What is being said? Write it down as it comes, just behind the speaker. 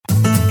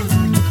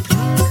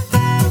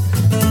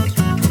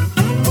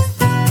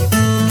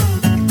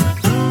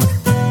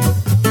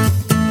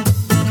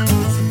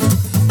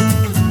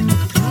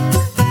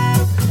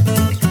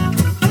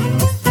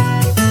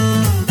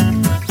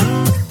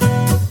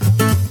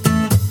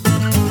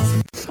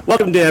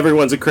Welcome to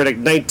Everyone's a Critic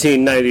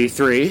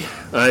 1993.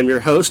 I'm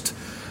your host,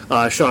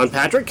 Sean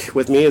Patrick.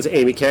 With me is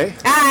Amy Kay.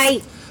 Hi.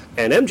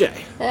 And MJ.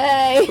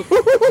 Hey.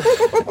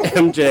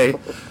 MJ,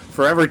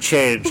 forever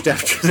changed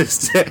after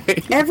this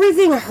day.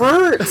 Everything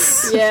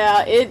hurts.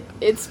 Yeah,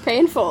 it's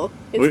painful.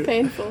 It's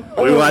painful.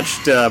 We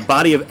watched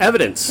Body of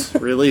Evidence,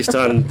 released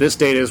on this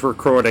date as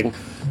recording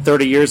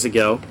 30 years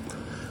ago.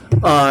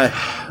 Let's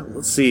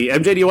see.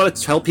 MJ, do you want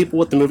to tell people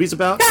what the movie's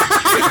about?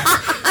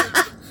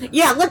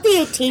 Yeah, let the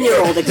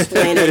 18-year-old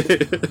explain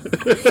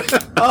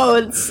it. Oh,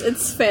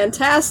 it's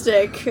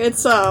fantastic.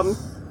 It's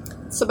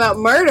about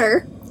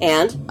murder.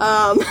 And?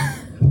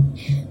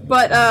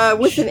 But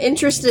with an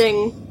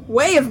interesting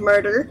way of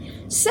murder,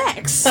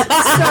 sex.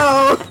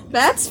 So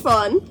that's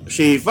fun.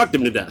 She fucked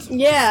him to death.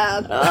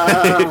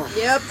 Yeah.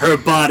 Yep. Her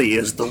body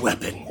is the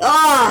weapon.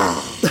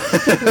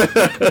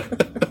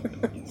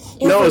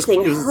 No, it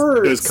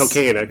hurts. was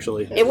cocaine,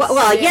 actually.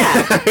 Well,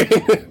 yeah.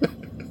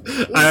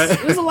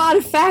 It was a lot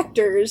of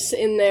factors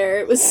in there.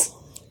 It was...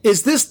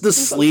 Is this the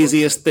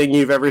sleaziest thing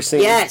you've ever seen?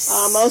 Yes.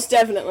 Most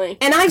definitely.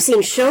 And I've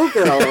seen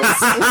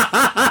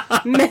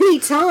Showgirls many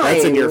times.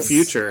 That's in your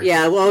future.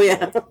 Yeah, well,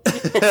 yeah.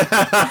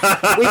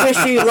 We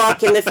wish you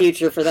luck in the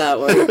future for that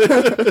one.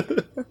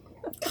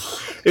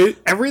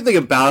 Everything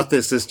about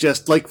this is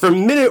just, like,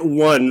 from minute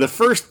one, the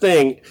first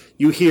thing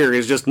you hear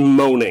is just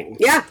moaning.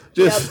 Yeah.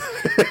 Just...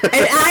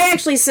 And I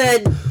actually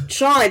said,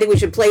 Sean, I think we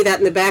should play that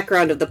in the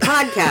background of the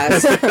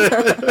podcast.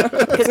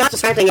 Because not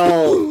just acting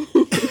all...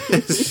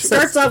 It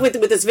starts off with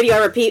this video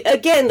I repeat.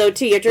 Again, though,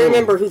 too, you have to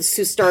remember who's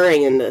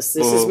starring in this.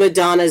 This is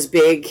Madonna's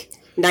big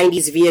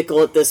 90s vehicle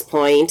at this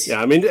point.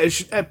 Yeah, I mean,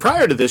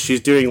 prior to this,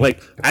 she's doing,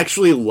 like,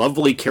 actually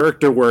lovely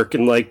character work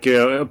in, like,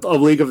 A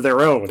League of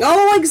Their Own.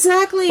 Oh,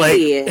 exactly.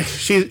 Like,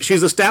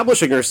 she's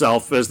establishing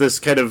herself as this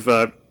kind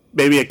of,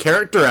 maybe a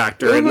character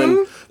actor, and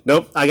then,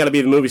 nope, I gotta be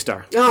the movie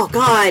star. Oh,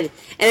 God.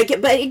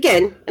 But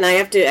again, and I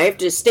have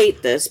to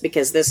state this,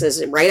 because this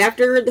is right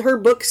after her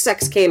book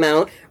Sex came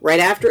out, right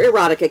after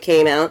Erotica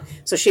came out,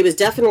 so she was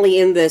definitely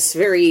in this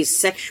very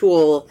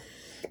sexual...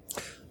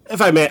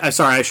 If I may,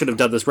 sorry, I should have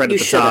done this right at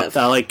the top.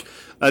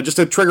 Just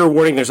a trigger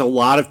warning, there's a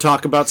lot of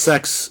talk about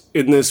sex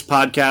in this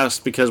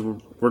podcast, because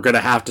we're going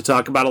to have to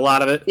talk about a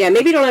lot of it. Yeah,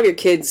 maybe you don't have your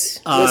kids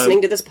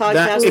listening to this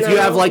podcast. If you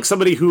have, like,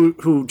 somebody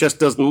who just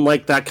doesn't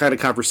like that kind of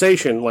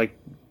conversation, like,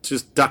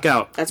 just duck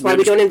out. That's why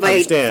we don't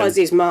invite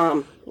Fuzzy's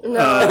mom.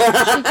 No,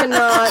 she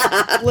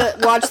cannot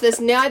watch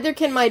this. Neither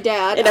can my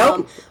dad.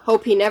 Nope.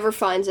 Hope he never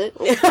finds it.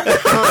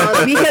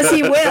 Because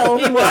he will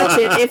watch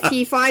it if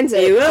he finds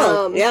it. He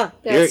will, yeah.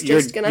 That's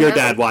just gonna your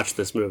happen. dad watched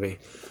this movie.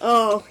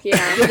 Oh,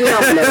 yeah. We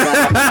all know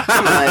that.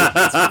 Come on.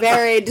 It's a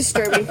very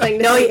disturbing thing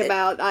to think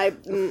about. Well, I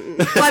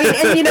mean,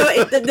 and you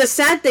know, the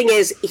sad thing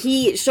is,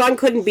 Sean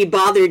couldn't be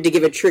bothered to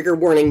give a trigger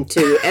warning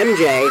to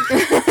MJ.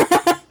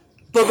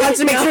 But wants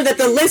to make sure that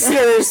the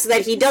listeners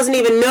that he doesn't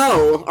even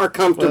know are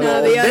comfortable.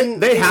 No,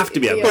 they have to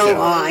be. The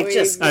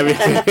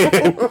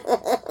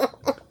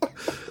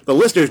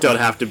listeners don't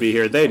have to be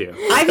here. They do.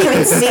 I've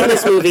even seen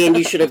this movie, and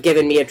you should have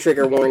given me a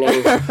trigger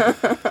warning.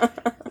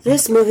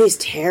 This movie's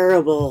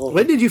terrible.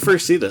 When did you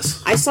first see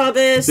this? I saw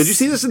this... Did you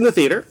see this in the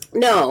theater?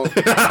 No.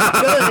 Good.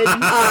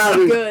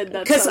 Good.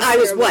 Because I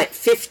was,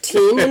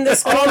 15 when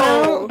this came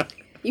out?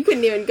 You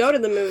couldn't even go to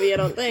the movie, I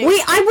don't think.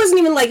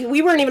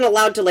 We weren't even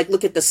allowed to,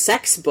 look at the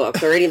sex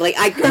book or anything.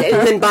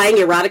 And then buying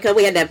erotica,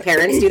 we had to have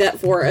parents do that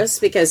for us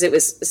because it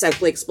was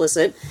sexually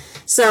explicit.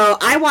 So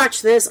I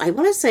watched this, I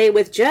want to say,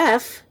 with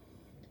Jeff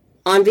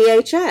on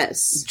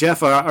VHS.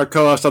 Jeff, our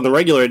co-host on the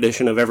regular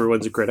edition of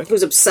Everyone's a Critic.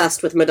 Who's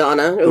obsessed with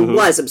Madonna, who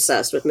was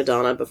obsessed with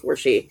Madonna before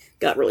she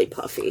got really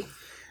puffy.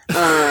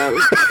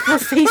 Her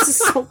face is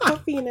so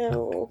puffy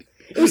now.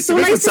 It was so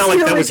nice to see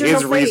her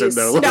original face.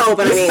 No,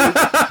 but I mean,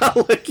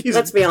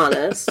 let's be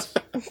honest.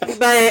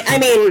 But, I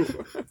mean,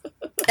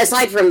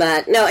 aside from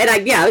that, no, and I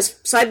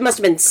must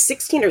have been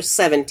 16 or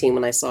 17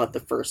 when I saw it the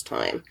first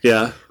time.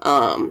 Yeah.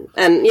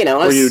 And, you know,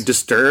 Were you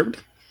disturbed?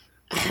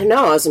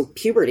 No, I was in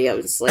puberty. I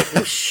was like,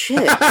 oh, shit.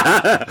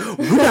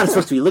 We're not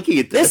supposed to be looking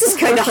at this. This is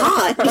kind of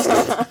hot.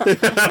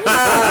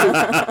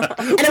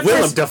 And of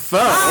Willem course,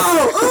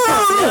 Dafoe.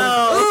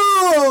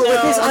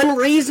 With his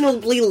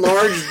unreasonably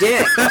large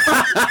dick.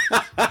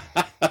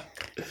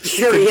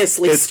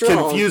 Curiously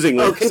strong.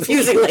 Confusingly. Oh,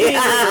 confusingly.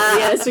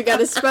 Yes, we got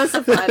to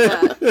specify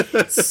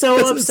that.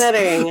 So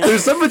upsetting.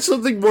 There's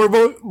something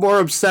more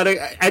upsetting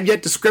and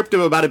yet descriptive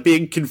about it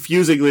being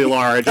confusingly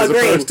large as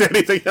opposed to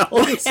anything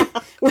else.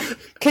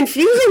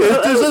 Confusing?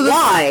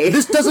 Why?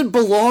 This doesn't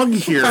belong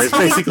here, is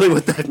basically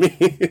what that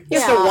means. You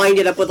have to wind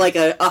it up with like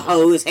a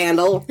hose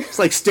handle. It's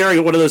like staring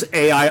at one of those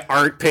AI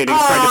art paintings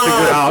trying to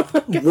figure out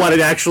what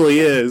it actually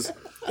is.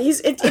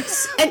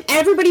 And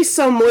everybody's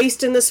so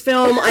moist in this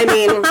film. I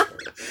mean,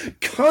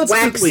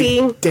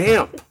 constantly waxy.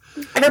 Damp.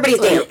 Everybody's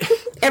damp.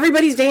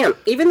 Everybody's damp.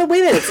 Even the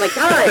women. It's like,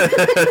 God.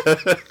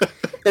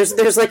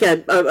 There's like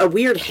a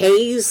weird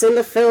haze in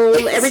the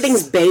film.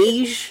 Everything's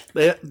beige.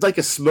 like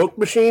a smoke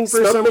machine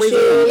for some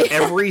reason.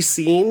 Every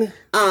scene.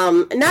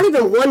 Not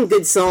even one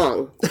good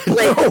song.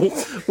 Like, no.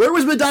 Where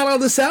was Madonna on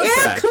the soundtrack?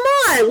 Yeah, come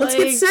on, let's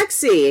get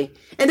sexy.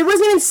 And there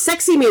wasn't even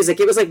sexy music.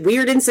 It was like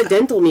weird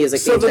incidental music.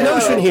 So the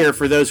notion here,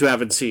 for those who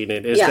haven't seen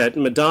it, is that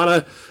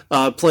Madonna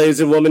plays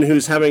a woman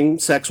who's having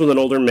sex with an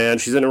older man.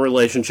 She's in a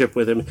relationship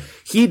with him.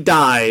 He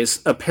dies,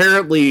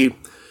 apparently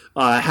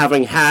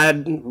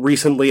having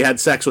recently had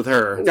sex with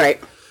her. Right.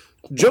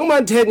 Joe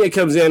Mantegna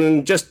comes in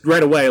and just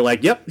right away,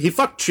 like, yep, she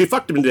fucked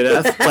him to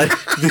death, like,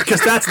 because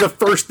that's the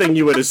first thing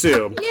you would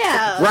assume.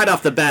 Yeah. Right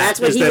off the bat.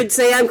 That's what he would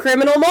say on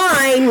Criminal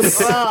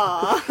Minds.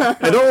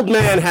 An old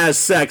man has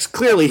sex.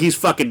 Clearly, he's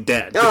fucking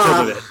dead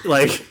because of it.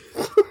 Like,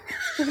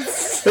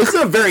 this is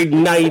a very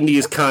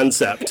 90s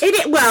concept.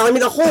 Well, I mean,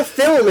 the whole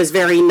film is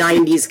very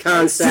 90s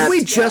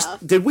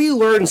concept. Did we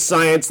learn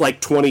science like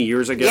 20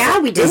 years ago? Yeah,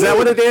 we did. Is that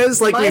what it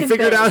is? Like,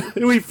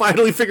 we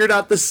finally figured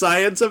out the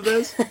science of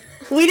this?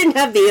 We didn't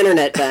have the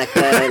internet back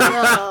then.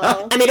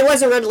 No. I mean, it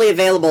wasn't readily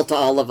available to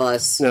all of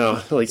us.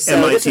 No, like so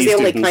MIT this is the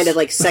only students. kind of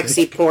like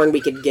sexy porn we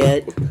could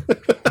get.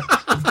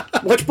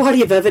 Which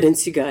body of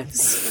evidence, you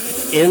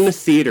guys? In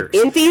theaters.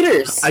 In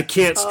theaters. I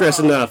can't stress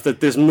enough that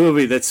this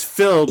movie that's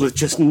filled with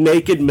just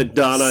naked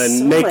Madonna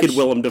and naked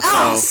Willem Dafoe.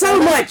 Oh,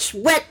 so much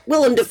wet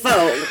Willem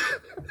Dafoe.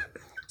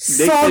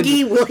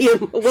 Soggy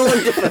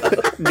Willem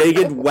Dafoe.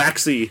 Naked,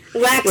 waxy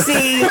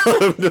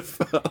Willem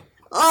Dafoe.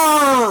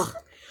 Oh.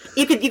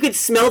 You could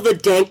smell the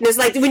dankness.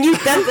 Like when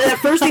that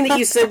first thing that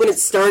you said when it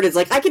started is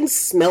like, I can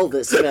smell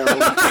this film.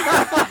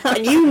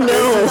 And you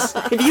know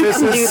if you this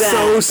can is do that.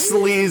 So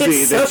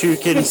sleazy that you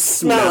can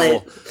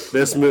smell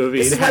this movie.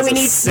 This is why we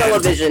need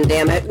smell-o-vision,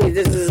 damn it.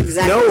 This is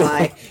exactly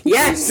why.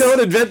 Yes. Don't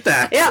invent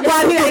that. Yeah,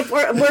 well, I mean, if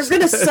we're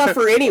going to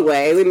suffer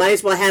anyway. We might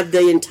as well have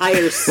the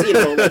entire,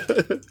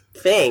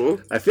 thing.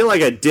 I feel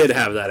like I did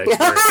have that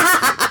experience.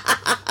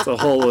 It's a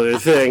whole other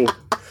thing.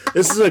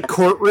 This is a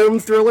courtroom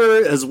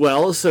thriller as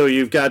well, so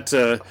you've got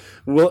Joe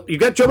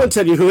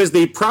Mantegna, who is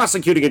the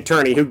prosecuting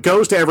attorney who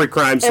goes to every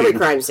crime scene. Every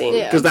crime scene.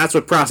 Because that's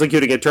what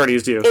prosecuting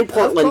attorneys do. In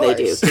Portland, they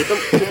do.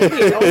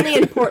 Only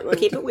in Portland.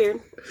 Keep it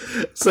weird.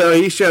 So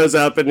he shows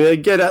up and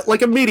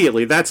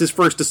immediately, that's his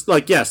first,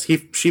 yes,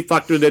 she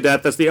fucked him to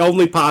death. That's the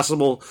only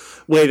possible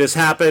way this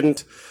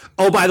happened.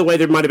 Oh, by the way,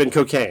 there might have been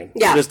cocaine.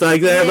 Yeah. Just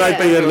like there might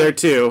be in there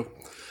too.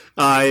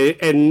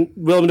 And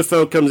Willem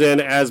Dafoe comes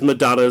in as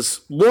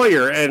Madonna's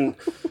lawyer, and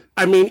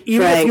I mean,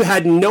 even if you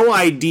had no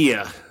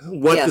idea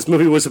what this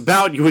movie was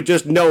about, you would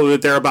just know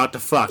that they're about to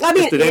fuck. I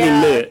mean, just at any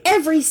minute.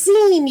 Every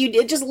scene you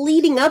did, just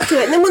leading up to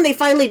it, and then when they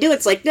finally do,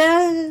 it's like,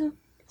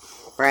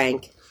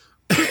 Frank.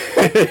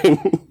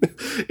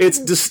 It's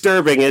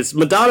disturbing.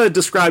 Madonna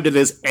described it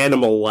as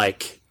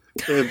animal-like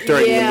during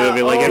the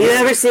movie. Like, have you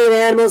ever seen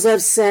animals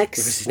have sex?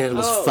 Ever seen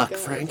animals fuck, God.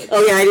 Frank?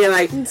 Oh yeah,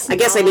 I do. I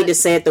guess I need to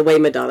say it the way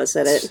Madonna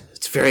said it.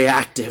 It's very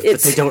active,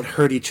 but they don't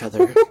hurt each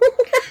other.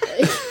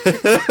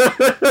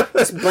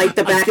 Just bite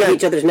the back of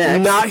each other's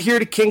neck. Not here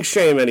to kink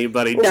shame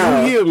anybody.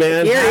 No. Do you,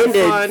 man? You're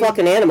into fun.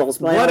 fucking animals,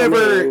 by whatever.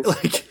 All means.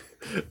 Like,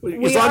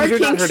 we are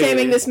kink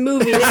shaming this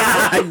movie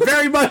now.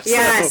 Very much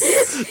yes.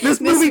 so.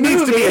 This movie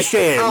needs to be a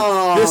shame.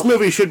 Oh. This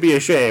movie should be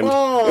ashamed.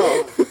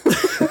 Oh.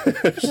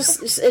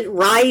 just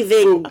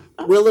writhing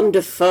Willem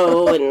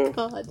Dafoe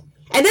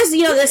and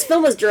this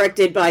film was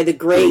directed by the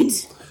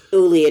great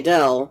Uli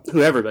Edel,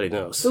 who everybody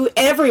knows. He's a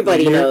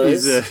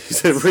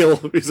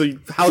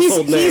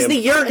household name. He's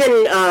the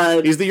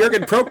Jürgen. He's the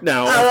Jürgen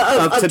Prochnow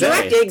of today.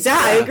 Directing.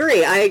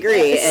 Exactly. I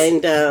agree.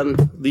 Yes. And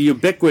the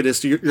ubiquitous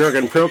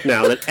Jürgen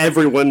Prochnow that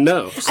everyone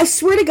knows. I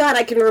swear to God,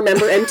 I can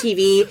remember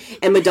MTV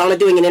and Madonna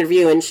doing an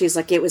interview, and she's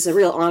like, "It was a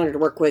real honor to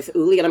work with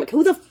Uli," and I'm like,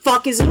 "Who the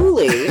fuck is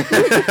Uli?"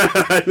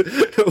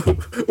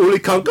 Uli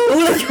Kunkel?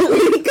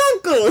 Uli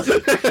Kunkel.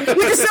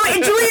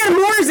 And Julianne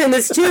Moore's in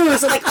this too,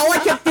 so like all I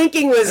kept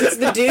thinking was, "It's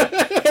the dude."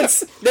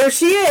 There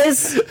she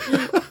is.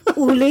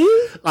 Uli?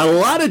 A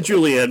lot of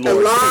Julianne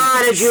Moore.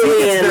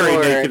 Very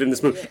naked in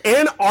this movie.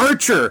 Anne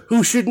Archer,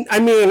 who shouldn't. I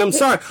mean, I'm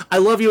sorry. I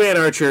love you, Anne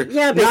Archer.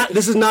 Yeah, but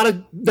this is not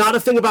a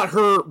thing about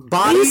her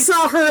body. We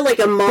saw her like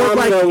a mom.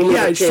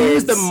 Like, she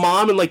was the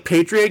mom in like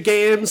Patriot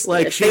Games.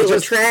 Like she's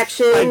just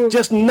Attraction. Like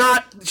just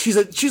not. She's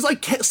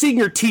like seeing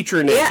your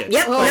teacher naked.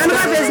 Yep. None of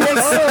our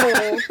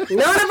business.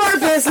 None of our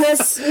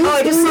business. Oh,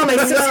 I just saw my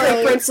sixth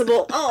grade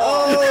principal.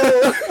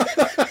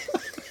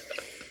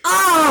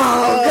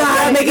 Oh,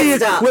 God, make it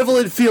stop.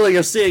 Equivalent feeling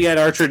of seeing Anne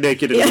Archer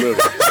naked in a movie.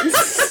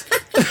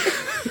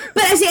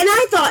 But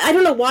I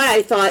don't know why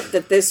I thought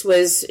that this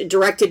was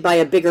directed by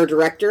a bigger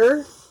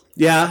director.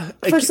 Yeah.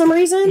 For some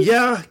reason?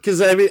 Yeah,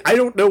 because I mean, I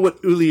don't know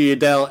what Uli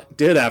Edel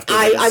did after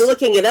this. I'm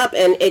looking it up,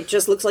 and it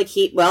just looks like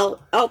he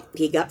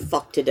got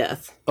fucked to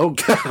death. Oh,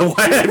 God.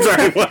 I'm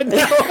sorry, what?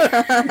 No.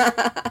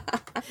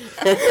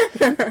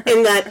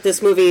 In that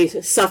this movie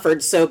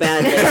suffered so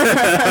badly.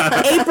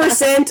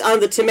 8% on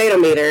the tomato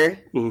meter.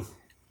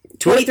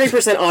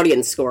 23%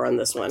 audience score on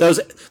this one.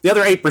 The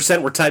other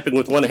 8% were typing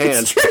with one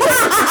hand.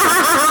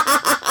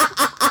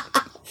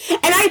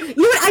 And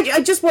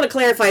I just want to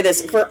clarify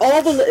this for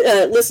all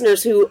the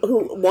listeners who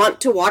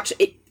want to watch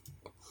it.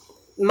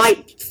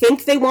 might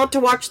think they want to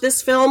watch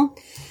this film,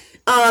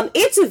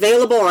 it's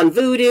available on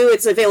Vudu,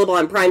 it's available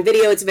on Prime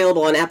Video, it's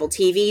available on Apple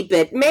TV,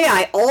 but may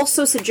I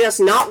also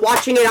suggest not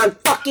watching it on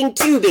fucking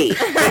Tubi?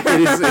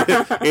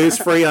 It is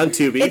free on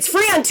Tubi. It's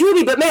free on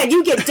Tubi, but man,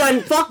 you get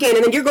done fucking,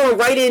 and then you're going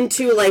right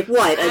into, like,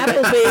 what?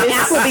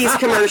 Applebee's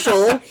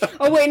commercial.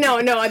 Oh, wait,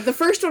 no. The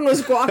first one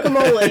was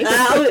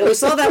guacamole. We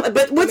saw that,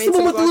 but what's the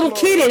one with the little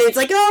kid in it? It's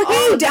like,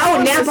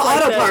 down Napa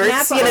Auto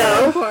Parts,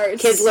 Auto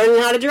Parts. Kids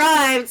learning how to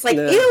drive. It's like,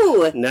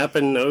 ew. Napa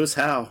knows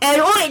how. And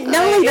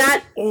not only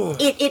that,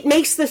 it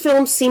makes the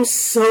film seem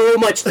so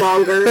much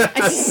longer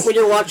when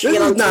you're watching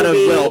it on TV. This is not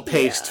a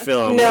well-paced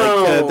film.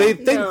 No. They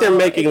think they're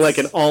making like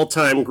an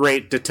all-time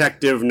great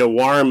detective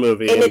noir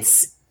movie. And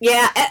it's, you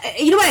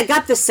know what, I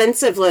got the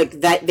sense of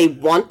like that they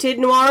wanted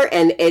noir,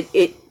 and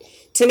it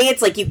to me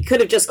it's like you could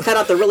have just cut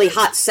out the really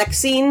hot sex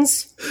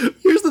scenes.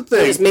 Here's the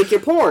thing. Just make your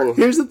porn.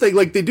 Here's the thing,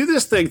 like they do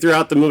this thing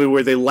throughout the movie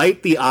where they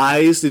light the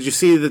eyes. Did you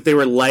see that they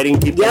were lighting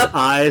people's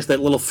eyes? That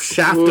little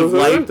shaft of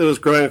light that was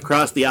growing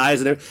across the eyes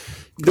and everything.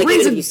 The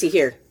reason you see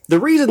here. The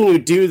reason you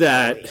do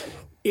that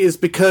is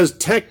because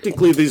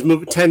technically these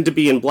movies tend to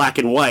be in black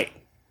and white.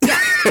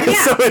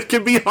 So it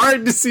can be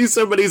hard to see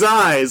somebody's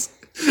eyes.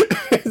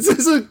 This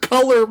is a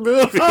color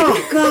movie.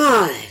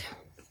 Oh,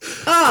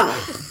 God.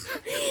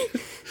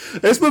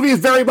 This movie is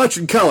very much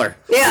in color.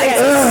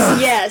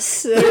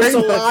 Yes, there's a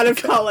lot of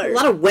color. A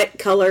lot of wet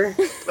color.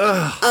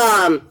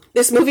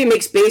 This movie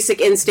makes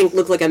Basic Instinct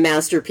look like a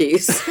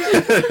masterpiece.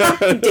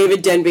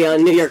 David Denby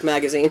on New York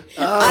Magazine.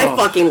 I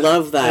fucking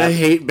love that. I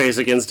hate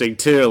Basic Instinct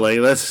too.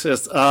 Like that's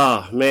just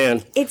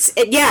man. It's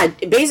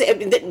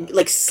basic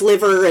like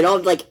Sliver and all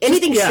like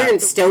anything Sharon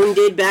Stone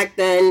did back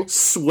then.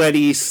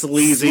 Sweaty,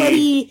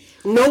 sleazy.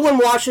 No one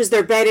washes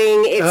their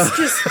bedding. It's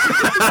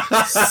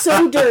just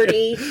so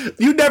dirty.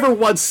 You never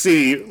once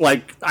see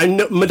like I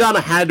know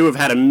Madonna had to have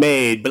had a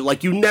maid, but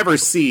like you never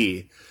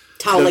see.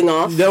 Toweling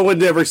off. No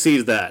one ever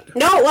sees that.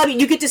 No, I mean,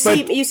 you get to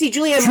see, you see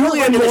Julianne Moore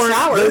in the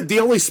shower. The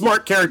only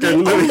smart character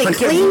in the movie. The only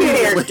clean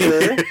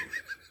character.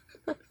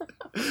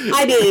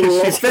 I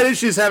mean...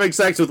 She's having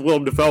sex with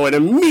Willem Dafoe and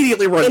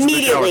immediately runs to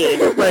the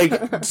shower.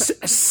 Like,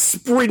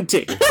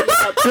 sprinting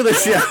to the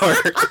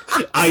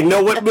shower. I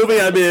know what movie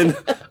I'm in.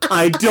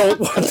 I don't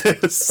want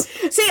this.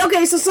 See,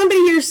 okay, so somebody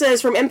here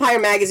says, from Empire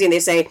Magazine,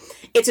 they say,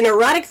 it's an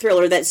erotic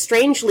thriller that's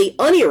strangely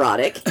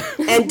unerotic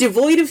and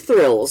devoid of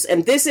thrills,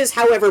 and this is,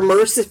 however,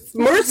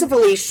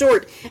 mercifully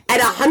short at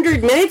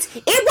 100 minutes.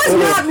 It was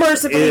not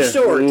mercifully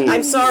short.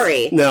 I'm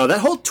sorry. No, that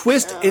whole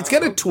twist, it's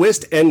got a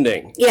twist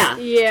ending. Yeah.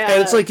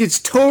 And it's like, it's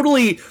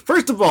totally,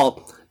 first of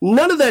all,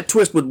 none of that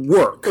twist would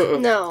work.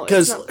 No,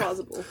 it's not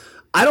plausible.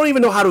 I don't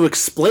even know how to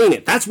explain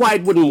it. That's why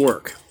it wouldn't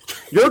work.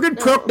 Jürgen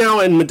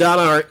Prochnow and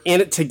Madonna are in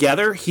it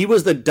together. He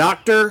was the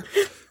doctor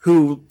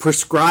who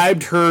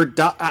prescribed her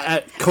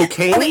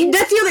cocaine. Okay,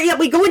 that's the other. Yeah,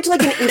 we go into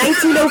like a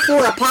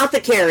 1904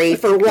 apothecary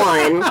for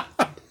one,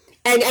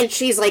 and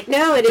she's like,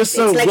 no, it's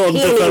like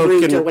peony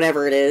root or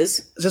whatever it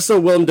is. Just so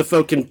Willem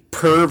Dafoe can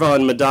perv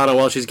on Madonna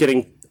while she's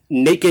getting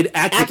naked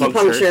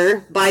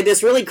acupuncture by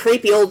this really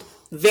creepy old,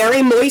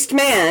 very moist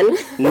man.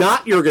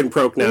 Not Jürgen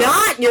Prochnow.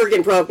 Not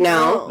Jürgen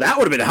Prochnow. Oh. That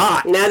would have been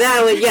hot. Now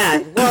that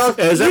would, Well,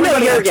 as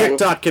everybody on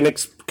TikTok can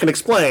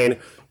explain.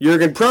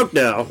 Jürgen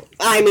Prochnow.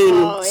 I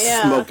mean,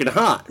 smoking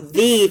hot.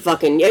 They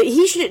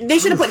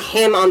should have put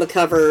him on the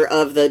cover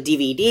of the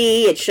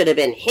DVD. It should have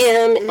been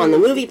him on the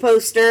movie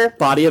poster.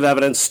 Body of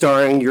evidence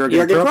starring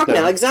Jürgen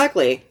Prochnow.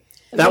 Exactly.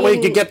 That way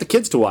you could get the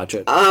kids to watch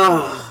it.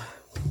 Oh,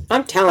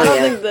 I'm telling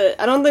you.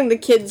 I don't think the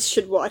kids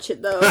should watch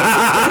it though.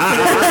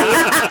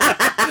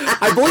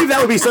 I believe that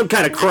would be some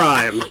kind of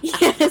crime.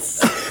 Yes.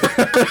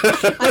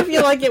 I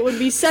feel like it would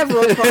be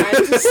several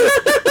crimes.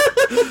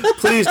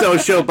 Please don't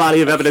show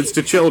Body of Evidence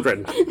to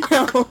children.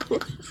 No.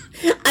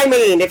 I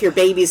mean, if you're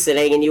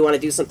babysitting and you want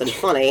to do something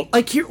funny.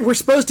 Like, we're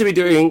supposed to be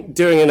doing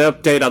an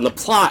update on the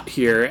plot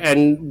here,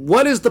 and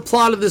what is the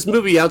plot of this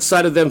movie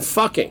outside of them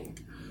fucking?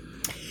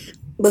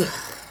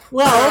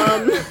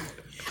 Well,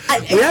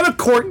 we have a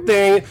court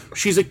thing.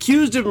 She's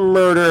accused of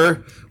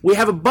murder. We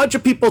have a bunch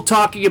of people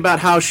talking about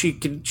how she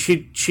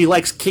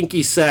likes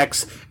kinky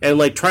sex and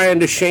like trying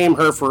to shame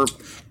her for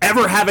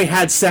ever having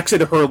had sex in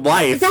her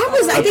life.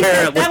 I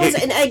think that was,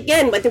 and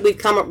again, I think we've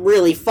come up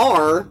really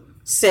far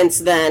since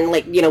then.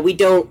 Like, we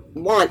don't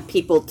want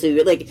people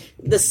to, like,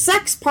 the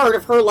sex part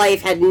of her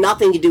life had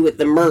nothing to do with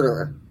the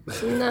murder.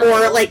 No.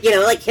 Or like,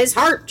 like his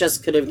heart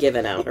just could have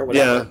given out or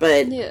whatever. Yeah.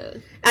 But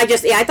I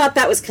thought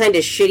that was kind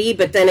of shitty,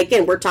 but then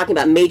again, we're talking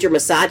about major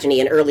misogyny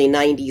in early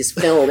 90s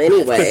film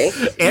anyway.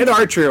 Anne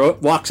Archer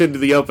walks into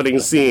the opening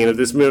scene of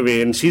this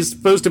movie, and she's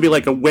supposed to be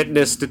like a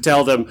witness to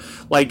tell them,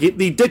 like,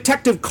 the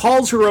detective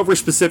calls her over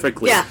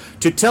specifically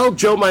to tell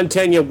Joe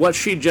Mantegna what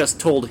she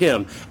just told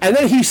him. And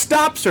then he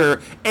stops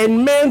her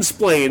and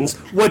mansplains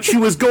what she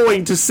was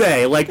going to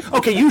say. Like,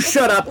 okay, you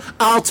shut up,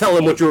 I'll tell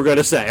him what you were going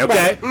to say,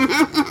 okay?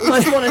 I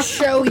just want to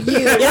show you.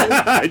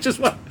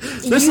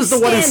 This is the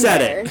one who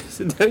said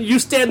it. You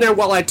stand there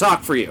while I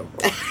talk for you.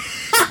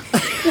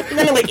 And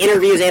then in like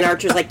interviews, Anne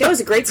Archer's like, that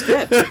was a great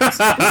script.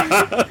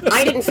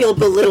 I didn't feel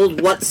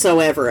belittled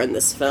whatsoever in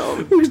this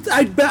film.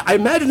 I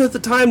imagine at the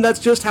time that's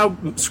just how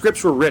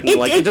scripts were written.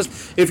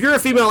 If you're a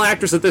female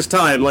actress at this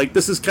time, like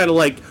this is kind of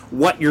like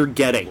what you're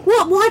getting.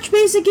 Well, watch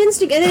Basic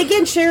Instinct, and then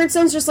again, Sharon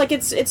Stone's just like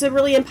it's a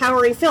really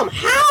empowering film.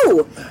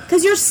 How?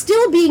 Because you're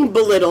still being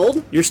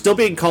belittled. You're still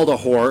being called a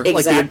whore. Exactly.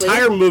 Like the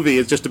entire movie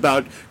is just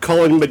about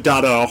calling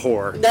Madonna a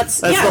whore.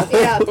 That's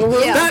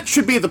That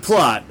should be the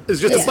plot. It's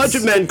just a bunch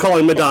of men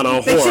calling Madonna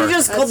a whore. They should have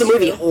just called the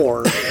movie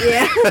Whore.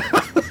 Yeah.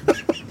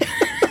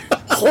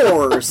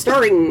 Whore,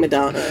 starring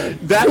Madonna.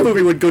 That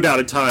movie would go down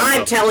in time.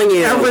 I'm telling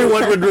you.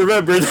 Everyone would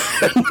remember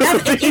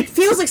that. It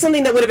feels like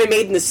something that would have been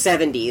made in the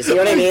 70s. You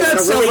know what I mean? That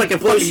sounds really like a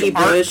fucking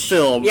art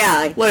film.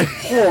 Yeah. Like,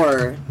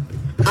 Whore.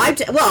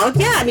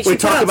 We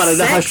talk about it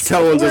in hushed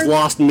tones as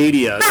lost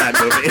media, that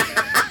movie.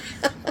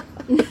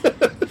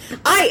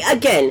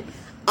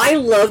 I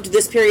loved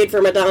this period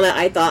for Madonna.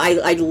 I thought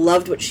I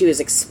loved what she was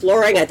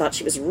exploring. I thought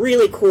she was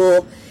really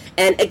cool.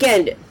 And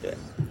again,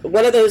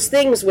 one of those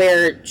things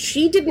where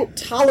she didn't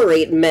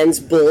tolerate men's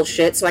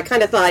bullshit, so I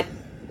kind of thought,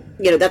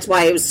 that's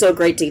why it was so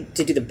great to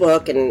do the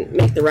book and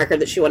make the record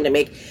that she wanted to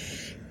make.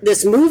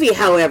 This movie,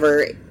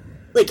 however,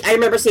 like, I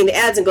remember seeing the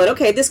ads and going,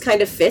 okay, this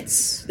kind of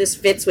fits. This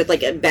fits with,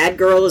 like, a bad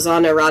girl is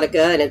on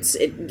erotica,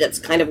 and that's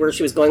kind of where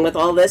she was going with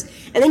all this.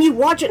 And then you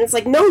watch it, and it's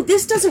like, no,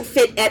 this doesn't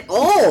fit at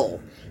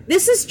all.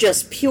 This is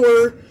just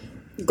pure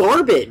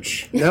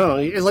garbage.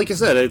 No, like I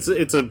said,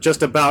 it's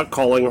just about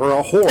calling her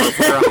a whore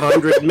for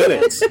 100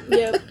 minutes.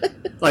 Yep.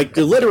 Like,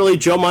 literally,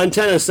 Joe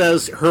Montana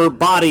says her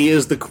body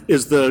is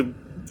the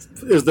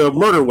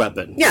murder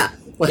weapon. Yeah.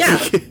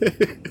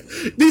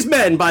 These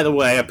men, by the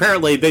way,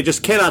 apparently they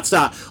just cannot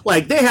stop.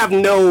 Like,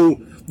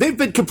 they've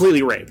been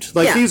completely raped.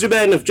 Like, these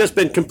men have just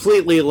been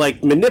completely,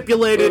 like,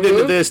 manipulated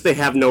into this. They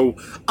have no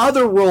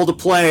other role to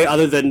play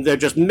other than they're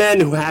just men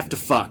who have to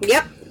fuck.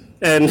 Yep.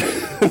 And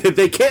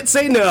they can't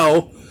say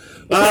no.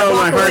 Oh,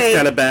 my heart's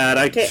kind of bad.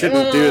 I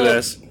shouldn't do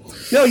this.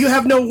 No, you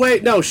have no way.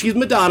 No, she's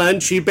Madonna,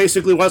 and she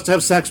basically wants to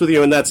have sex with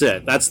you, and that's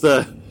it. That's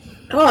the...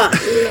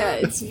 Yeah,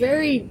 it's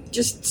very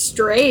just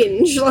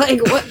strange.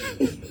 Like, what...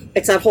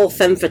 It's that whole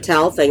femme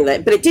fatale thing,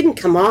 but it didn't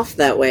come off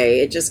that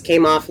way. It just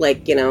came off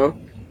like,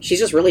 she's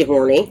just really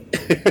horny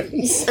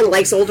and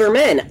likes older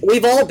men.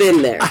 We've all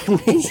been there.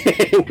 I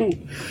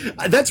mean,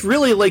 that's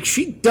really, like,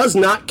 she does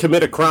not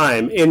commit a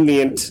crime in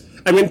the end.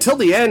 I mean, until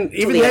the end,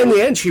 in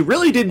the end, she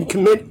really didn't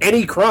commit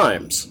any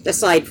crimes.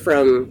 Aside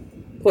from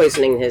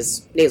poisoning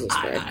his nasal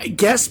spray. I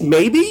guess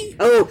maybe?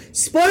 Oh,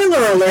 spoiler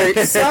alert.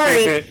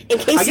 Sorry. In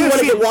case you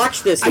wanted to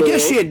watch this movie. I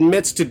guess she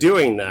admits to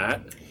doing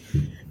that.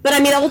 But, I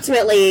mean,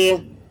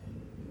 ultimately...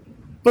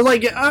 But,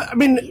 like, I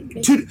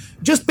mean,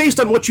 just based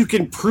on what you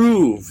can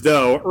prove,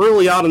 though,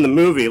 early on in the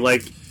movie,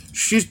 like,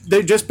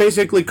 they just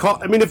basically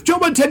call... I mean, if Joe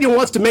Montana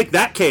wants to make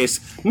that case,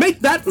 make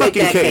that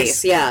fucking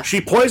case. Yeah.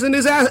 She poisoned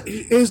his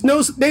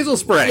nasal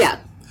spray. Yeah.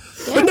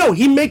 But no,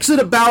 he makes it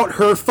about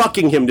her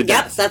fucking him to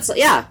death.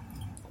 Yep,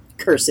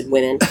 Cursed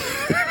women.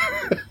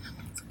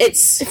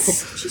 It's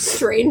such a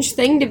strange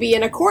thing to be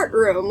in a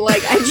courtroom.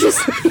 Like, I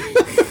just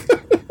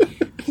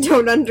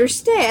don't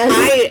understand.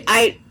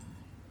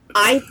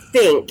 I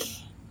think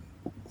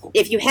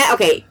if you had...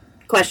 Okay,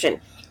 question.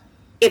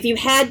 If you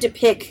had to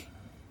pick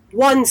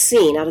one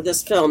scene out of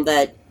this film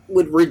that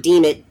would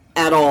redeem it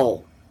at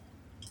all,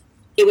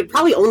 it would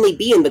probably only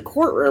be in the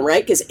courtroom,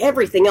 right? Because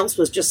everything else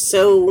was just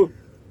so...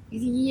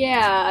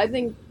 Yeah, I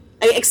think...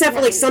 except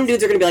for, like, some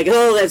dudes are going to be like,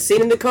 oh, that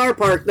scene in the car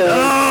park,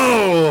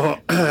 though.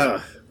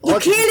 Oh! You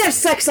can't have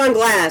sex on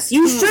glass.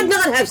 You should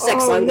not have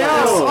sex on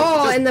glass.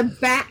 Oh, and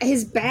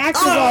his back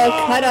was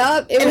all cut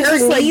up. It was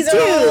her knees are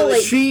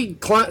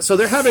all, so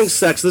they're having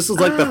sex. This is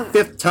like the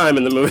fifth time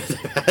in the movie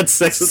they've had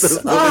sex with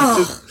this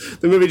woman.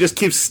 The movie just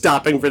keeps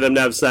stopping for them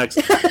to have sex.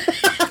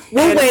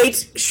 We'll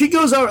wait. She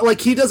goes over,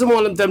 like, he doesn't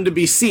want them to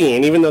be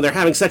seen, even though they're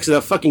having sex in a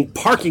fucking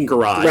parking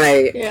garage.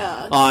 Right.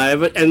 Yeah.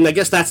 And I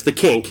guess that's the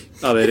kink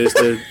of it, is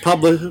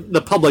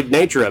the public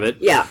nature of it.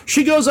 Yeah.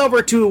 She goes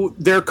over to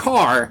their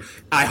car.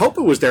 I hope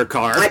it was their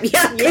car. Could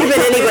have been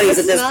anybody's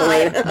at this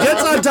point.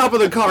 Gets on top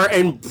of the car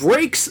and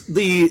breaks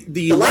the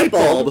light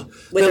bulb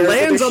that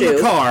lands on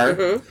the car,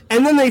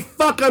 and then they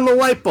fuck on the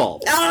light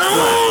bulb.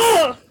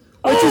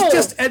 Which is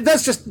just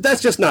that's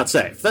just not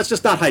safe. That's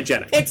just not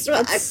hygienic.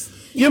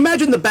 You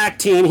imagine the back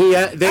teen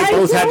they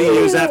both had to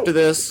use after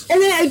this. And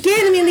then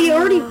again, I mean,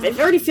 it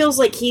already feels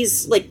like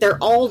he's like they're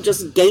all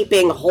just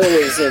gaping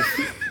holes of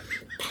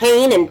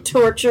pain and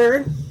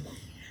torture.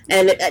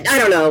 And I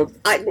don't know,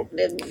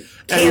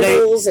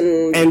 candles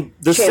and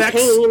the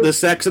champagne. The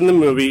sex in the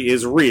movie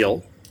is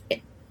real,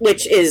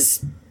 which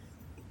is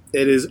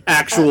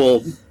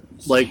actual,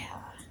 like.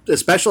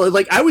 Especially,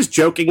 like, I was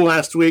joking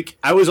last week.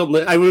 I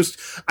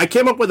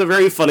came up with a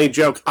very funny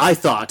joke, I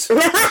thought,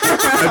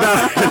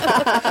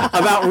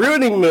 about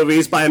ruining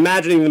movies by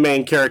imagining the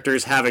main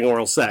characters having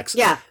oral sex.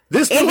 Yeah.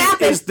 This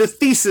is the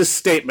thesis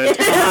statement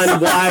on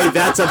why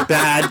that's a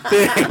bad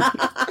thing.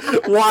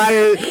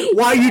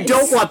 Why you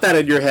don't want that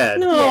in your head.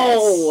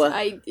 No.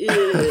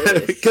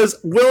 Because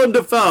Willem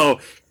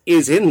Dafoe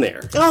is in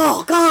there.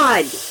 Oh,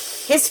 God.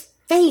 His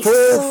face.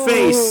 Full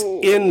face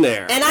in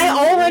there. And I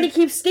already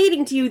keep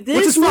stating to you,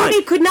 this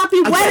movie could not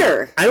be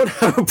wetter. I don't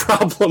have a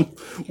problem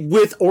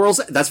with oral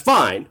sex. That's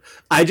fine.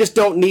 I just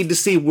don't need to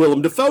see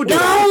Willem Dafoe do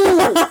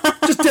it.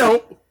 Just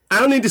don't. I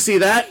don't need to see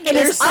that. And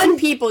there's some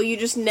people you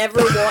just never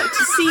want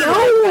to see like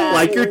that.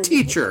 Like your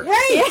teacher.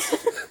 Right. Yeah.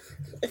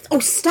 Oh,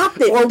 stop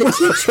it. Or the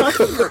teacher.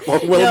 Or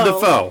Willem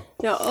Dafoe.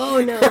 No,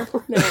 oh, no.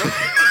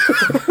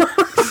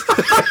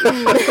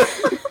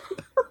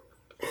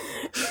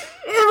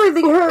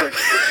 Everything hurts.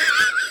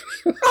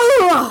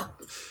 Oh.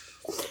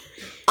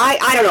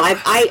 I don't know.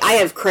 I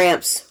have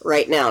cramps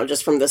right now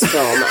just from this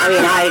film. I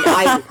mean,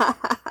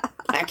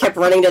 I kept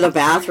running to the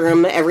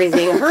bathroom.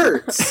 Everything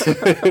hurts.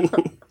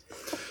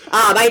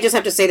 I just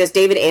have to say this.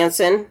 David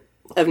Anson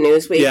of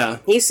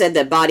Newsweek, he said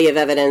that Body of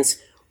Evidence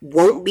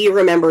won't be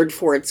remembered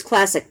for its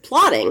classic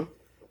plotting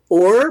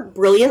or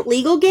brilliant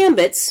legal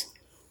gambits,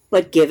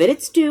 but give it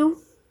its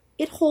due,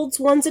 it holds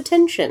one's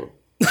attention.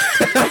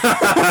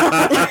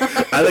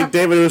 I think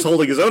David was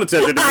holding his own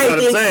attention. Is what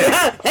I'm saying.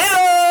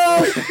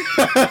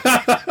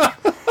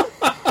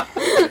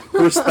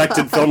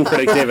 Respected film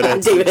critic David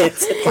Anson.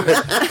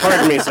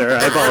 Pardon me, sir.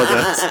 I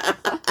apologize.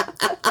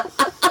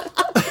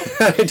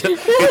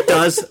 It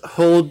does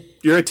hold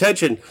your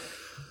attention.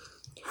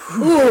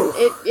 Ooh,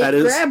 it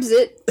grabs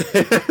it.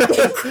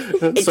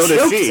 So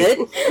does she.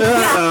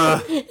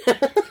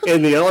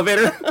 In the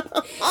elevator?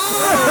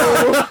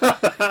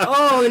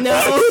 Oh,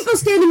 no. People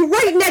standing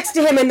right next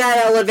to him in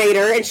that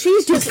elevator, and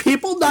she's just... Do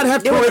people not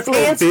have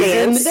peripheral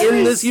vision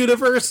in this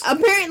universe?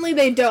 Apparently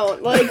they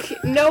don't.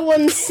 Like, no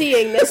one's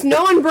seeing this.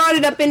 No one brought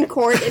it up in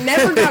court. It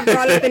never got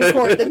brought up in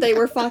court that they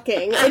were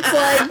fucking. It's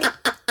like...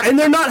 And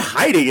they're not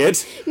hiding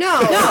it. No.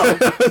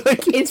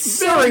 Like, it's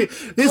very...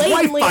 His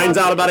wife finds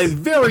out about it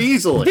very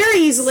easily. Very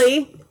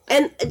easily.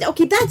 And,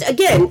 okay,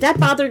 that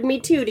bothered me,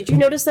 too. Did you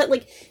notice that,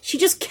 like, she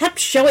just kept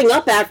showing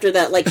up after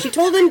that? Like, she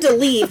told him to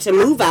leave, to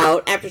move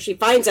out, after she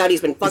finds out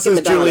he's been fucking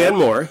Madonna. This is Julianne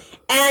Moore.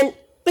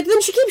 But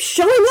then she keeps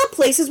showing up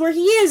places where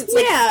he is. It's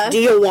like, do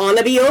you want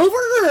to be over,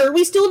 or are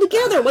we still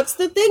together? What's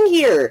the thing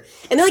here?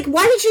 And they're like,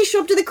 why did she show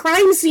up to the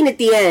crime scene at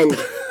the end?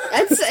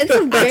 It's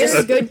a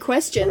very good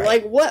question.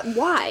 Like, what?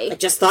 Why? I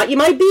just thought you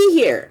might be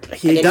here.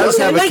 He does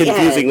have a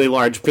confusingly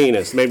large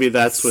penis. Maybe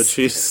that's what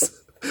she's...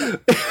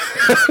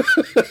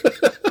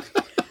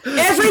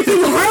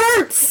 Everything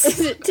hurts! Is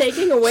it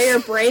taking away her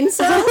brain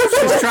cells?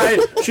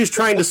 She's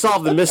trying to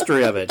solve the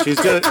mystery of it. She's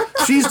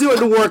doing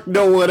the work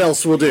no one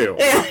else will do.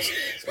 Yeah.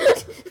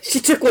 She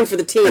took one for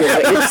the team, is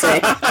what you're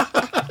saying.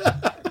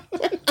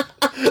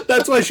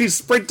 That's why she's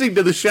sprinting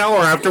to the shower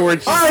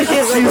afterwards. She's like,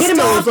 get him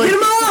off, get him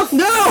off!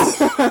 No!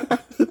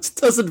 This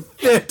doesn't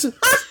fit.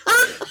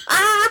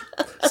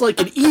 It's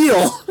like an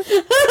eel.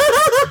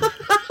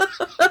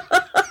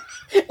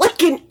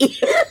 Like an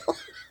eel.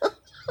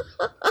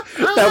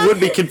 That would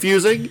be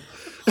confusing.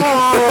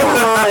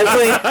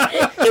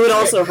 Oh, it would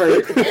also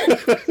hurt.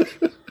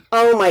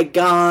 Oh my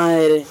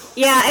god.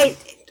 Yeah,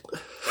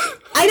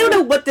 I don't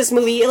know what this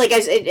movie, like,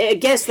 I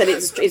guess that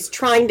it's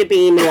trying to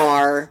be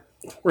noir.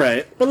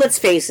 Right. But let's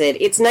face it,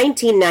 it's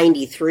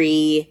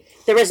 1993.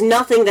 There was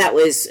nothing that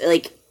was,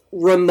 like,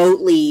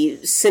 remotely,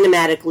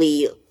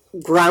 cinematically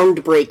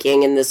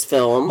groundbreaking in this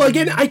film. Well,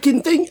 again, I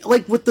can think,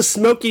 like, with the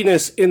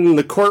smokiness in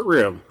the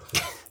courtroom.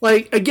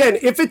 Like, again,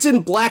 if it's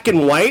in black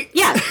and white...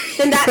 Yeah,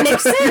 then that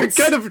makes sense.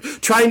 You're kind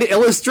of trying to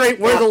illustrate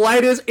where the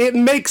light is. It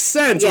makes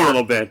sense a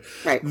little bit.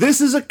 Right.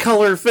 This is a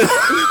color film.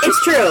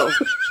 It's true.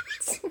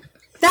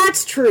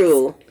 That's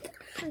true.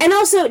 And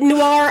also,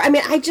 noir, I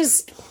mean,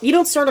 you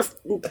don't start a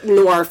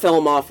noir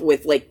film off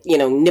with, like,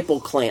 nipple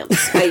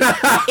clamps.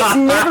 It's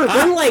never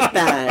been like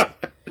that.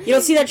 You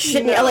don't see that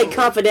shit in LA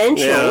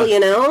Confidential,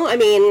 I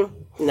mean,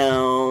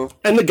 no.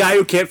 And the guy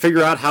who can't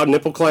figure out how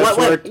nipple clamps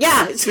work.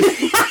 Yeah.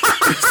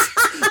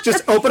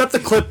 Just open up the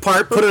clip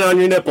part, put it on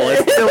your nipple.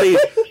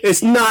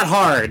 It's not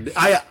hard.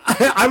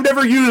 I've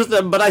never used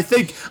them, but I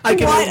think I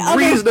can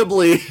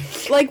reasonably...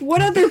 Like,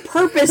 what other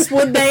purpose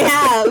would they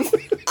have?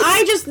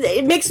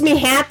 It makes me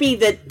happy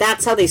that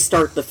that's how they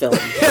start the film.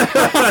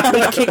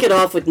 They kick it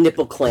off with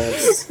nipple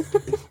clamps.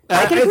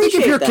 I can appreciate think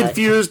if you're that.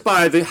 confused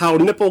by how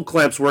nipple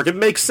clamps work, it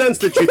makes sense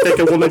that you think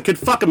a woman could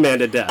fuck a man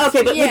to death.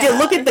 Okay, but would you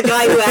look at the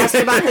guy who asked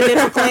about the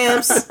nipple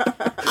clamps?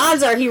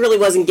 Odds are he really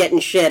wasn't getting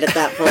shit at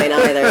that point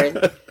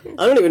either.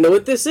 I don't even know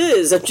what this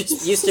is. I'm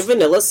just used to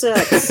vanilla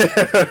sex.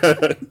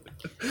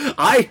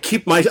 I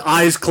keep my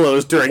eyes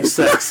closed during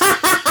sex.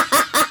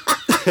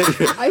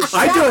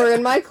 I shower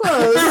in my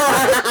clothes.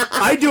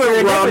 I do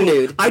a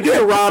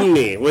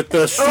Romney with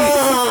the sheet.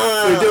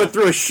 We do it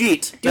through a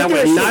sheet. That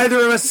way neither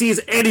of us sees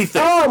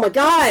anything. Oh my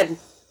god.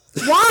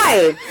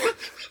 Why?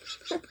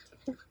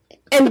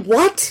 And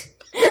what?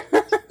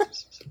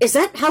 Is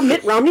that how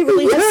Mitt Romney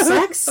really has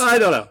sex? I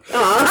don't know.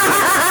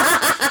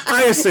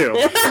 I assume.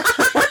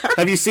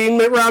 Have you seen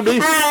Mitt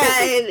Romney?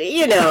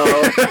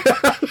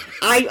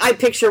 I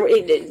picture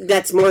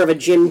that's more of a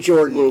Jim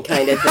Jordan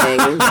kind of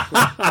thing.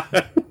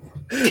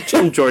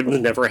 Jim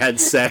Jordan never had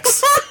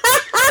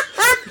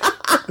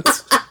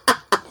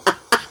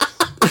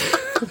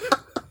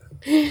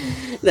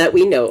that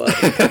we know of.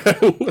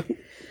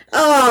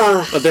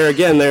 But there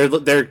again, there's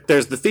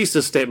the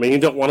thesis statement. You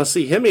don't want to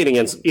see him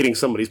eating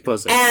somebody's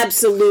pussy.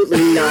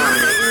 Absolutely not.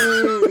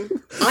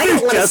 I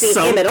don't want to see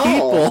him at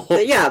all.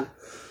 Yeah.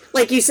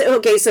 Like you said,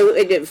 okay, so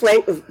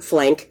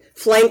Flank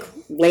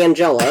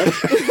Langella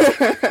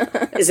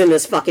is in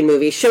this fucking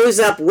movie. Shows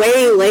up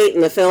way late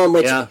in the film,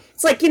 which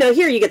it's like,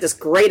 here you get this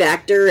great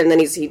actor, and then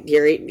he's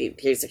here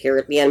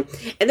at the end.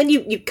 And then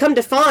you come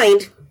to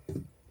find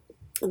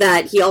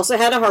that he also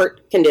had a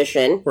heart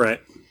condition.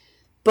 Right.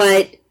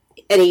 I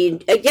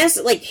guess,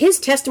 like, his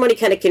testimony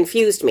kind of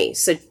confused me.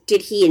 So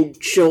did he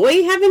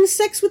enjoy having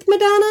sex with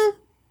Madonna?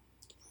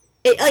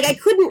 I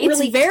couldn't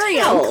really It's very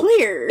tell.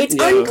 unclear. It's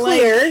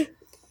unclear.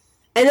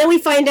 And then we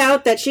find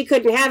out that she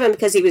couldn't have him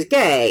because he was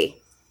gay.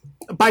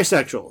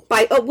 Bisexual.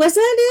 Was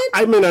that it?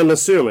 I mean, I'm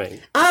assuming.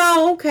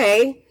 Oh,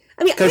 okay.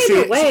 I mean,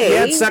 either way. He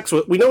had sex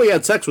with... We know he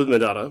had sex with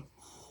Madonna.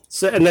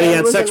 And then he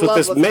had sex with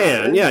this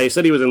man. Her. Yeah, he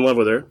said he was in love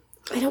with her.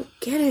 I don't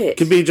get it.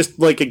 Could be just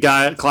like a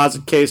guy,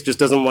 closet case, just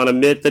doesn't want to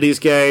admit that he's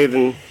gay,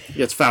 then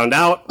gets found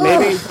out,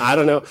 maybe. I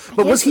don't know.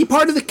 But was he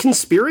part of the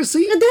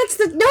conspiracy? I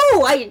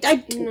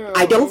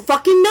don't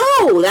fucking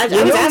know. I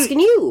was asking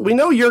you. We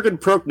know Jurgen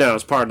Prochnow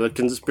is part of the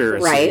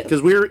conspiracy. Right.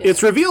 Because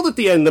it's revealed at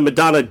the end that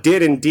Madonna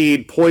did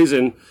indeed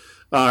poison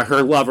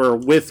her lover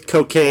with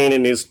cocaine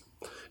in his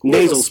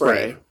nasal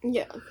spray.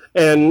 Yeah.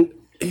 And,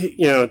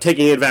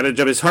 taking advantage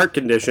of his heart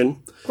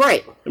condition.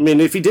 Right. I mean,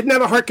 if he didn't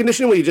have a heart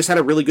condition, would he just had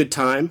a really good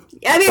time?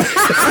 I mean,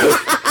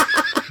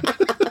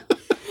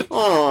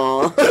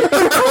 aww.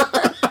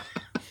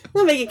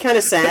 That'll make it kind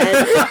of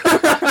sad.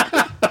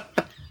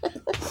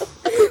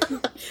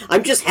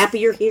 I'm just happy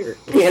you're here,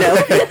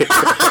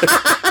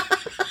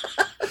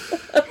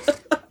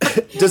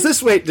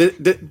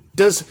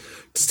 Does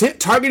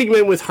targeting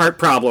men with heart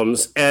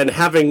problems and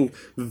having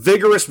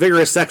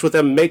vigorous sex with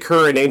them make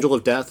her an angel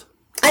of death?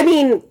 I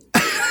mean...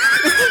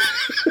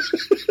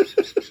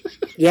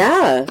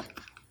 Yeah.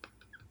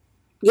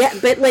 Yeah,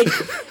 but like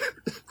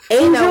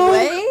angel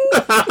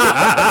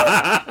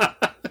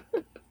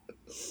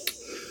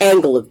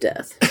angle of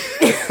death.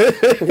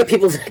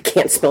 People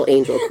can't spell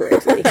angel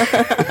correctly.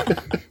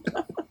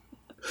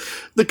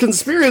 The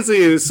conspiracy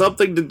is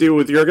something to do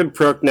with Jurgen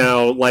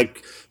Prochnow,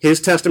 like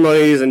his testimony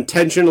is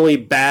intentionally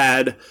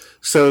bad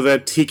so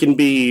that he can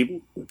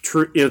be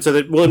true, so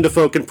that Willem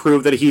Dafoe can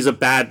prove that he's a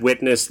bad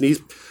witness, and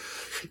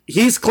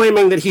he's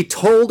claiming that he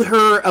told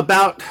her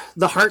about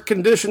the heart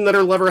condition that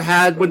her lover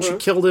had when she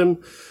killed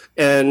him,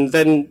 and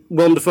then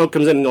Willem Dafoe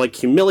comes in and like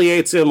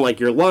humiliates him, like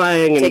you're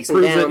lying, and takes he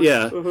proves him down. it.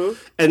 Yeah,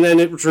 and then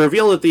it was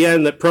revealed at the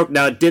end that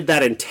Prochnow did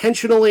that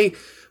intentionally.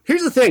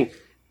 Here's the thing: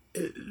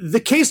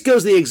 the case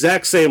goes the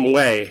exact same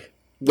way,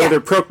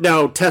 whether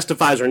Prochnow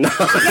testifies or not.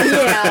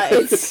 Yeah,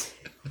 it's.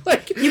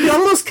 Like, you can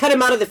almost cut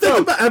him out of the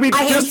film. I mean,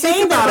 I hate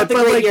saying that about the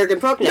great Jurgen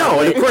Prochnow.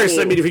 No, and of course,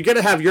 I mean, if you're going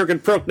to have Jurgen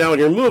Prochnow in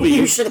your movie,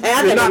 you should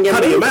have you're him not in your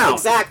cutting movie. him out.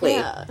 Exactly.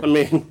 Yeah. I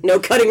mean, no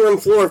cutting room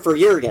floor for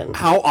Jurgen.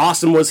 How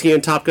awesome was he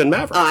in Top Gun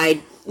Maverick?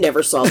 I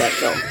never saw that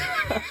film.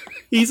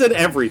 He's in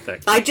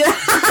everything.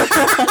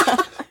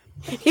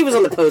 He was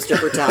on the poster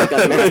for Top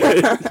Gun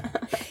Maverick.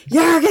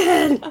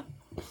 Jurgen!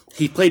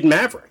 He played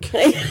Maverick.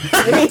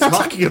 What are you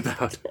talking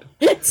about?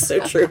 It's so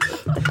true.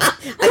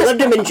 I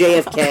loved him in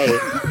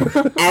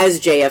JFK.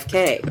 As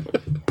JFK.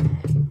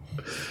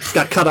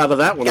 Got cut out of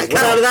that one. Got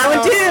cut out of that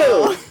one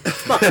too.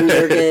 Fucking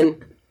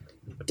Jurgen.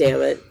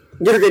 Damn it.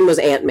 Jurgen was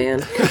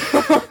Ant-Man.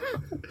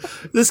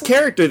 This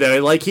character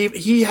though, like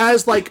he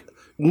has like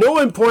no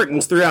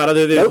importance throughout,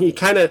 other than he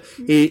kind of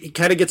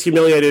gets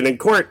humiliated in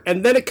court,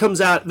 and then it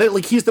comes out that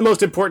like he's the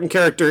most important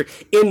character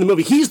in the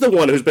movie. He's the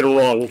one who's been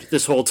wronged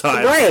this whole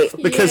time, right?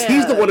 Because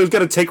he's the one who's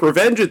going to take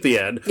revenge at the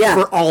end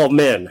for all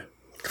men.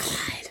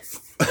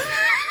 God.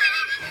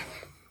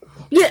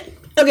 Yeah.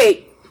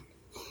 Okay.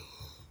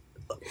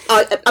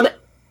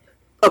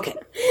 Okay.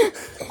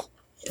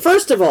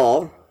 First of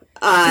all,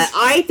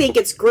 I think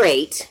it's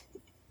great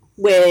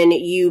when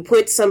you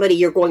put somebody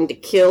you're going to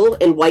kill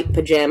in white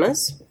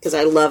pajamas, because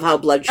I love how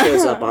blood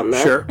shows up on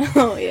that. Sure.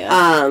 Oh,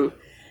 yeah.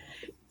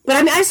 But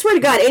I mean, I swear to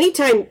God,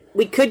 anytime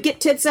we could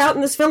get tits out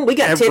in this film, we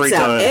got tits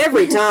out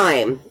every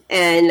time.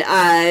 And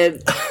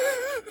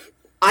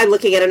I'm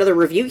looking at another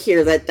review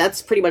here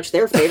that's pretty much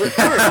their favorite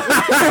part.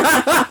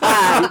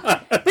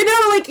 But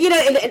no, like,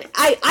 and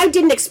I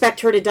didn't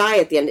expect her to die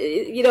at the end.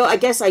 I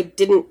guess I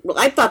didn't. Well,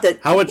 I thought that.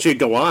 How would she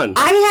go on?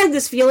 I had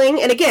this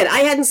feeling, and again, I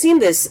hadn't seen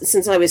this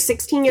since I was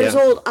 16 years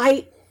old.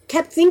 I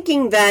kept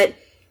thinking that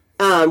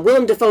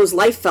Willem Dafoe's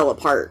life fell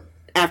apart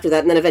after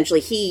that, and then eventually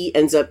he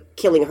ends up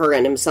killing her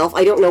and himself.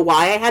 I don't know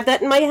why I had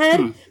that in my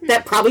head.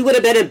 That probably would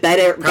have been a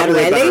better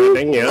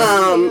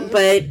ending.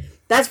 But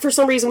that for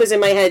some reason was in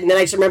my head, and then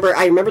I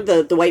remember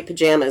the white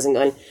pajamas and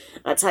going,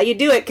 that's how you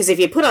do it, because if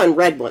you put on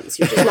red ones,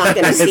 you're just not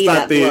going to see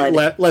that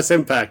blood. Less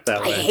impact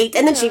that way. I hate,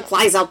 and then she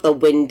flies out the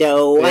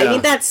window. Yeah. I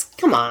mean,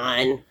 come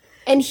on.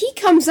 And he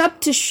comes up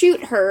to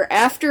shoot her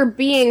after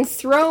being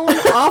thrown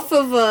off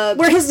of a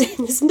where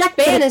his neck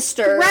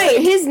banister.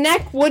 Right. His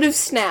neck would have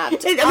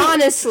snapped,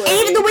 honestly.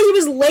 Even the way he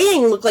was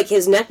laying looked like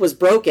his neck was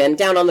broken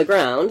down on the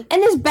ground.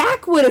 And his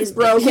back would have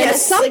broken.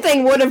 Yes,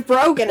 something would have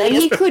broken, and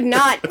he could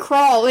not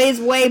crawl his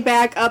way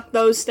back up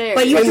those stairs.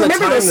 But you have to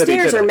remember, those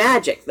stairs are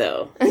magic,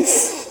 though.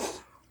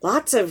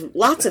 Lots of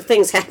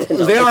things happen.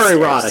 They are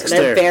erotic stairs.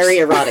 They're very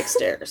erotic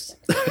stairs.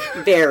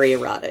 Very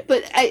erotic.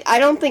 But I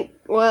don't think...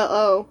 Well,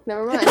 oh,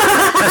 never mind.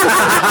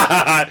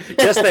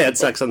 Yes, they had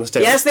sex on the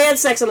stairs. Yes, they had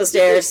sex on the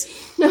stairs.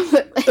 No,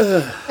 but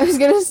I was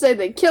going to say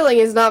that killing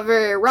is not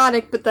very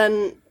erotic, but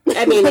then...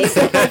 I mean, it's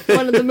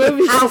one of the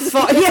movies... How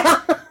far...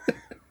 Yeah.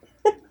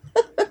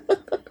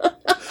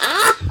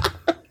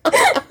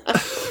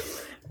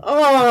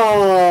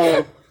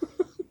 Oh...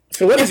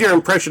 So what is your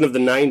impression of the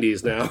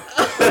 90s now?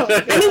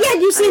 I mean, yeah,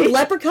 you've seen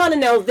Leprechaun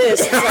and now this.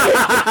 Like,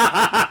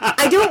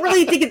 I don't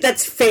really think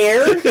that's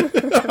fair.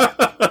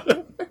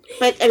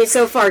 But, I mean,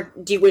 so far,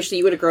 do you wish that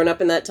you would have grown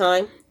up in that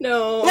time?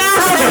 No.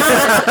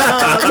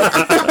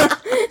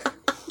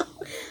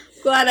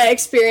 Glad I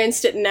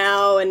experienced it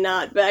now and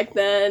not back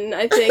then.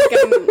 I think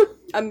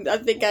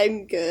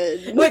I'm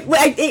good.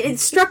 It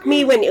struck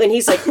me when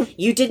he's like,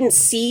 you didn't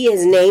see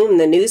his name in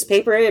the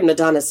newspaper? And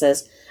Madonna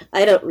says,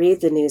 I don't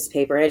read the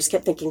newspaper. I just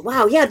kept thinking,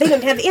 wow, yeah, they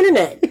didn't have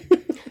internet.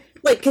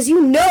 Like, because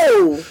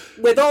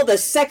with all the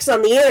sex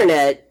on the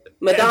internet,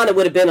 Madonna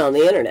would have been on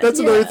the internet. That's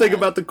another thing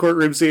about the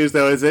courtroom scenes,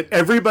 though, is that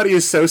everybody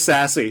is so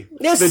sassy.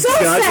 They're the so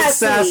judge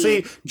sassy.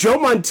 Is sassy. Joe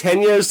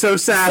Mantegna is so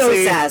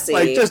sassy. So sassy.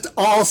 Like, just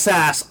all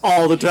sass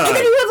all the time. And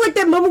then you have, like,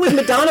 that moment with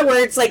Madonna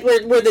where it's like,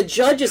 where the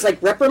judge is,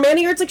 like,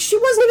 reprimanding her. It's like, she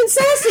wasn't even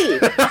sassy.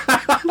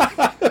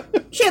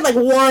 She had, like,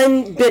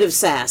 one bit of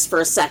sass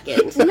for a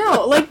second.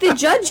 No, like, the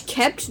judge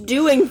kept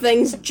doing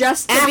things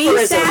just to be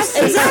sassy.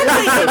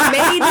 Exactly.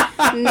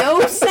 It made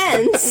no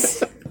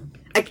sense.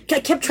 I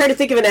kept trying to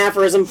think of an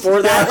aphorism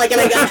for that, like,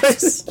 and I got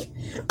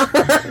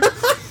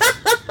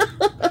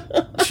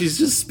She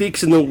just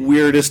speaks in the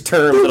weirdest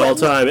terms at all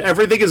time.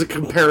 Everything is a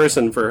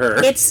comparison for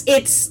her. It's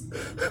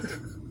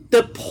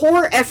the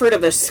poor effort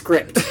of a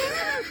script,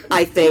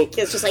 I think.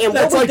 It's just like, and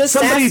what would this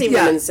sassy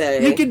woman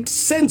say? You can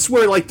sense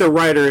where, like, the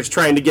writer is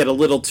trying to get a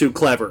little too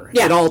clever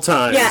at all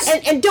times. Yeah,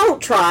 and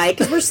don't try,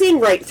 because we're seeing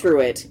right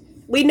through it.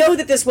 We know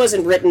that this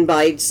wasn't written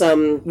by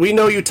some... We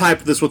know you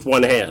typed this with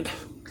one hand.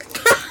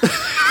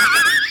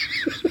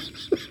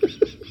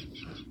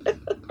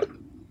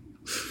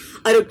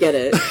 I don't get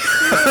it.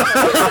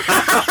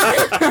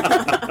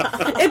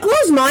 It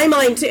blows my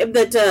mind, too,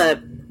 that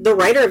the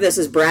writer of this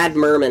is Brad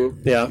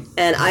Merman. Yeah.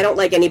 And I don't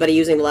like anybody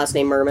using the last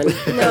name Merman.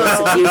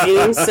 No.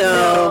 Eugene,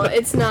 so... No,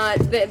 it's not.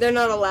 They're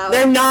not allowed.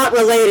 They're not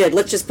related.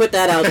 Let's just put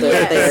that out there.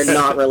 Yes. They're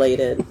not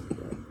related.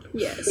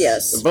 Yes.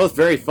 Yes. They're both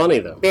very funny,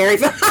 though. Very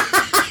funny.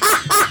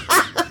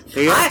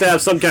 You have to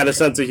have some kind of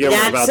sense of humor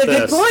about this. That's a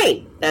good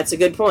point. That's a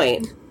good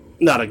point.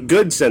 Not a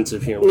good sense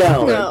of humor.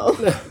 No.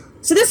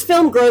 So this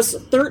film grossed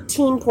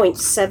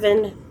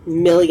 $13.7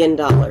 million.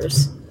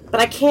 But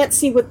I can't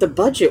see what the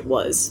budget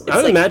was. I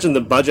would imagine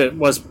the budget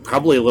was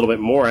probably a little bit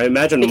more. I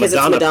imagine because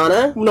Madonna... It's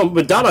Madonna? No,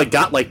 Madonna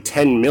got like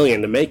 $10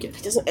 million to make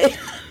it.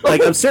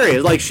 Like, I'm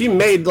serious. Like, she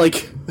made,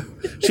 like...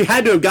 She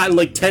had to have gotten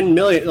like $10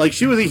 million. Like,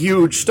 she was a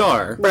huge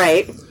star.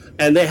 Right.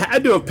 And they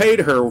had to have paid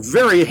her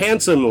very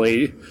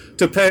handsomely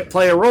to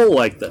play a role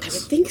like this. I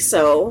would think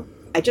so.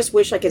 I just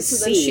wish I could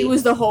see. She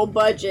was the whole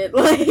budget.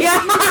 Like,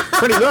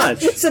 pretty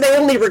much. So they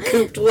only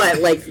recouped,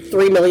 what, like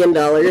 $3 million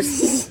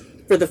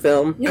for the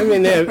film? I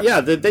mean, they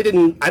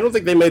didn't... I don't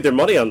think they made their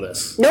money on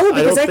this. No,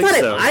 because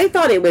I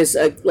thought it was,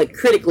 like,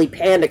 critically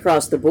panned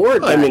across the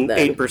board. I mean,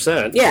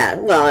 8%. Yeah,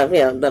 well,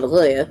 yeah, that'll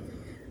tell you.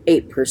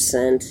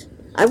 8%.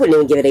 I wouldn't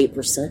even give it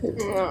 8%.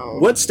 No.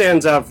 What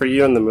stands out for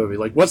you in the movie?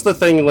 Like, what's the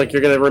thing, like,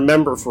 you're going to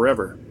remember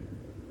forever?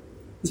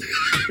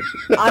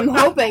 I'm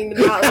hoping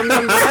to not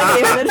remember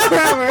any of it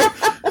forever.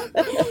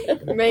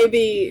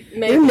 Maybe.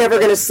 You're never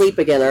going to sleep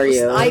again, are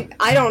you? I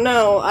don't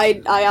know.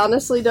 I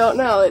honestly don't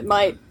know. It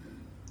might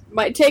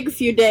take a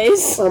few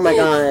days. Oh my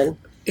god.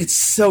 It's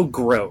so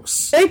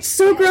gross. It's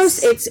so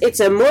gross.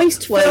 It's a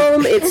moist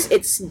film.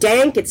 It's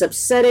dank. It's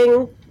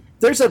upsetting.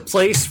 There's a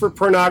place for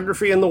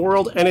pornography in the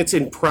world, and it's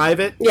in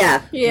private.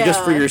 Yeah.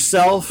 Just for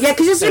yourself. Yeah,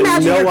 because just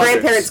imagine your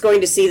grandparents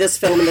going to see this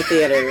film in the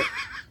theater.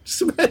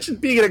 Just imagine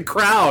being in a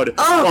crowd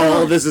while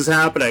all this is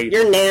happening.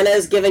 Your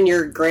Nana's giving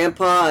your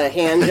grandpa a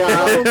hand job.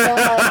 Oh,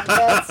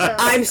 God,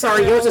 I'm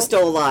sorry, yours are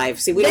still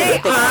alive. See, we don't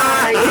think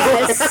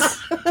yes.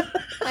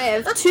 I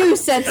have 2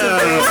 sets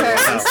of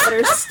grandparents that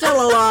are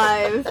still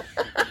alive.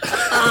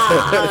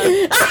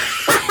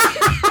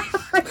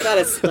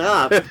 Gotta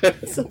stop.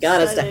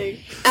 Gotta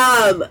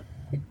stop.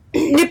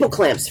 Nipple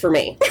clamps for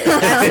me.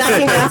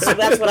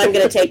 That's what I'm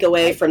going to take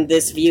away from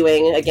this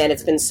viewing. Again,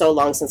 it's been so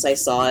long since I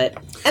saw it,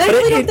 and I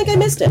really don't think I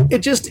missed it.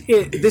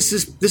 This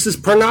is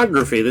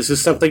pornography. This is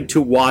something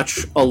to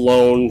watch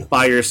alone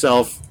by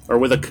yourself or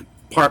with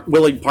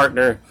willing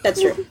partner.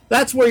 That's true.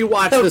 That's where you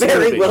watch this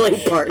very movie. willing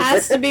partner.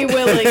 Has to be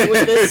willing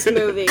with this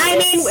movie. I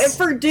mean,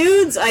 for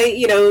dudes,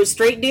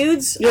 straight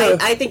dudes, Yeah.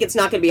 I think it's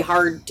not going to be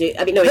hard to.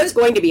 I mean, no, it's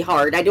going to be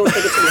hard. I don't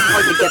think it's going to be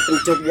hard to get them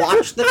to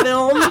watch the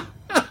film.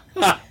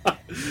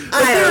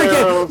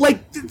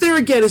 There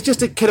again, it's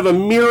just a kind of a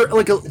mirror,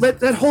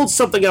 that holds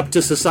something up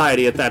to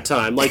society at that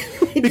time,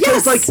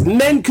 because Yes.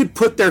 men could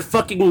put their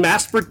fucking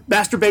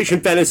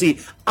masturbation fantasy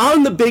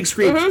on the big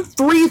screen,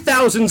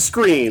 3,000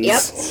 screens.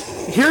 Yep.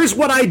 Here's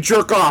what I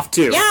jerk off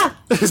to. Yeah.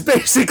 Is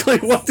basically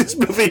what this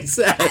movie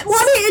says. Well,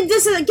 I mean,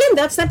 this is again.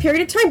 That's that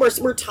period of time where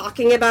we're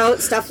talking about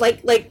stuff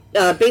like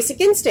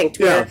Basic Instinct,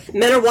 where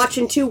men are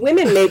watching two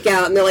women make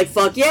out, and they're like,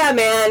 "Fuck yeah,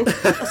 man!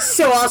 It's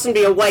so awesome to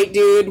be a white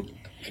dude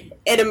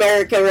in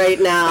America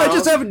right now." I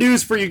just have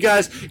news for you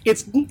guys.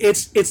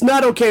 It's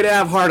not okay to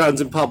have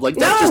hard-ons in public.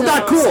 That's just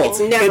not cool.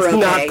 It's never okay.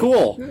 not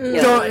cool.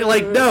 No.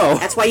 No.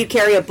 That's why you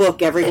carry a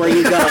book everywhere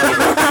you go.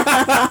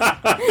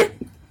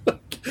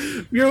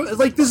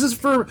 This is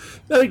for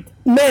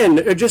men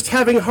are just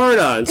having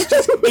hard-ons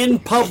just in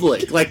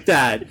public like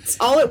that. That's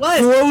all it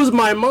was. Blows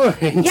my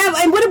mind. Yeah,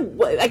 and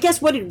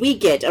what did we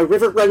get? A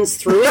river runs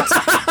through it.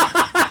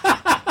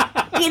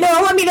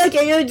 I mean,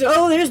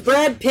 there's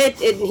Brad Pitt,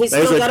 and he's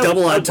There's still a got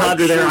double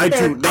entendre there. I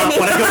do not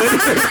want to go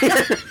into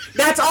here.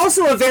 That's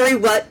also a very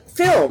wet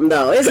film,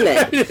 though, isn't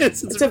it?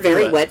 It's a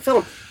very wet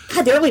film.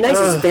 God, the early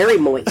 90s is very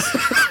moist.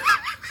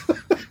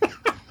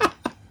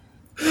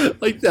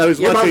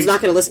 Your mom's not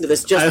going to listen to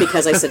this just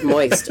because I said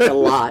moist a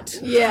lot.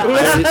 Yeah.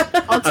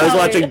 I was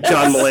watching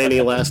John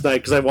Mulaney last night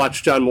because I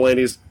watched John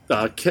Mulaney's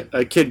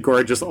Kid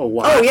Gorgeous a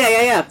lot. Oh,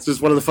 yeah. It's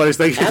just one of the funniest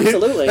things.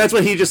 Absolutely. That's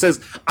what he just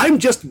says, I'm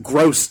just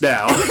gross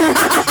now. I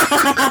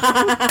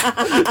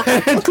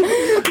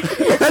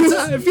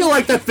feel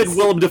like that's been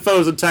Willem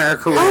Dafoe's entire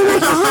career. Oh, my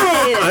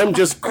God. I'm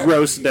just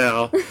gross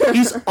now.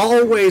 He's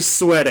always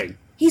sweating.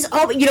 You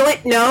know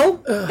what?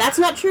 No, that's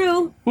not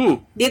true.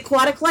 The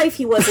Aquatic Life,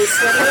 he wasn't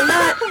sweating in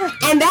that.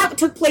 And that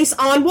took place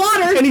on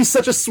water. And he's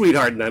such a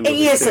sweetheart in that movie.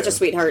 He is such a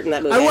sweetheart in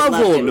that movie. I love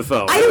Willem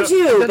Dafoe. I do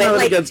too.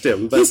 But against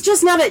him. But he's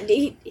just not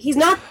he's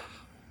not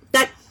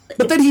that...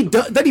 But then he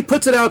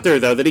puts it out there,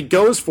 though, that he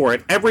goes for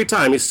it every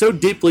time. He's so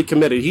deeply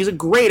committed. He's a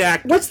great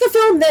actor. What's the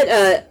film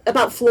that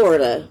about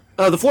Florida?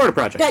 The Florida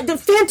Project. The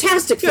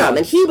fantastic film,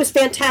 and he was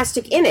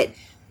fantastic in it.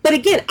 But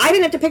again, I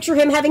didn't have to picture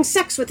him having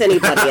sex with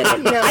anybody in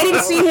it. I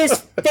didn't see his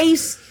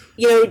face,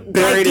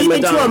 buried deep in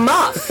into a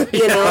muff,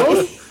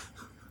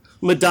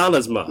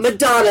 Madonna's muff.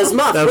 Madonna's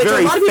muff, which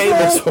very a lot of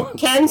famous people one.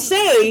 can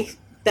say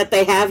that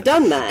they have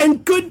done that.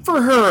 And good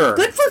for her.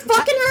 Good for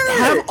fucking her.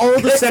 Have all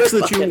the sex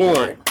that you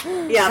want.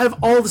 Yeah. Have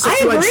all the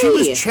sex you want. She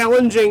was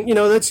challenging,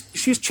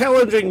 she's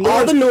challenging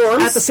all the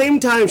norms. At the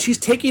same time, she's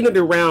taking it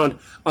around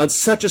on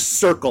such a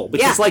circle.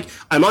 Because,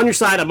 I'm on your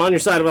side, I'm on your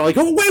side. I'm like,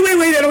 oh,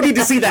 wait, I don't need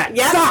to see that.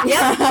 Stop.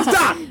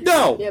 Stop.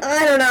 No. Yep.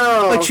 I don't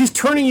know. She's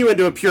turning you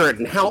into a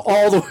Puritan. How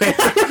all the way.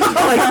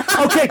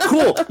 Okay,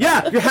 cool.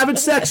 Yeah, you're having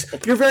sex.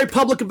 You're very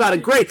public about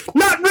it. Great.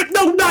 Not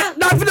Vanilla Ice.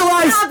 Not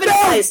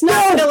Vanilla Ice.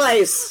 Not Vanilla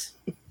Ice.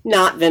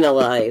 Not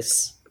Vanilla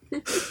Ice.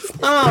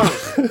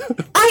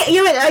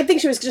 I think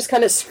she was just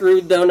kind of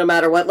screwed, though, no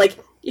matter what.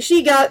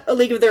 She got A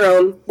League of Their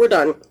Own. We're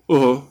done.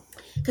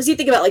 Because you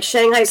think about,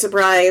 Shanghai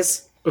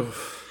Surprise.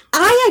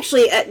 I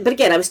actually, but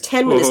again, I was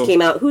 10 when this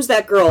came out. Who's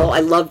That Girl? I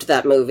loved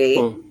that movie.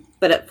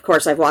 But, of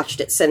course, I've watched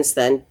it since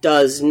then.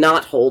 Does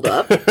not hold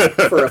up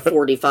for a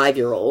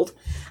 45-year-old.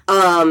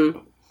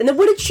 And then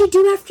what did she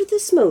do after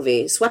this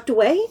movie? Swept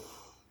Away?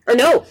 Or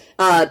no,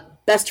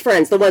 Best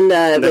Friends, the one...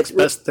 Next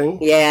Best Thing?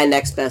 Yeah,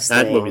 Next Best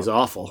Thing. That movie's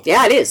awful.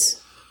 Yeah, it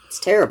is. It's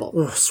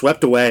terrible.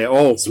 Swept Away.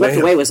 Oh, Swept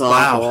Away was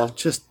awful. Wow,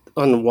 just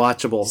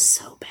unwatchable.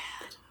 So bad.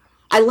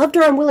 I loved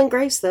her on Will and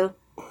Grace, though.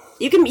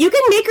 You can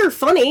make her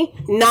funny.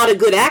 Not a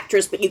good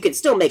actress, but you can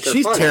still make her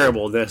funny. She's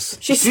terrible in this.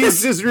 She's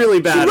just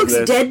really bad She in looks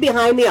this. dead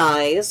behind the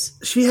eyes.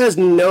 She has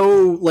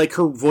no,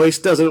 her voice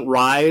doesn't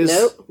rise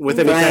with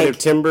any kind of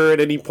timbre at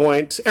any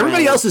point.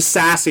 Everybody else is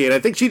sassy, and I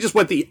think she just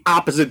went the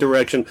opposite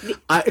direction.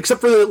 Except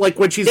for,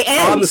 when she's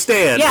on the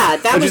stand. Yeah,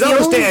 that when was she's on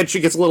the stand,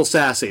 she gets a little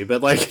sassy,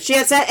 but, She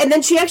has that, and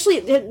then she actually,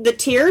 the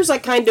tears, I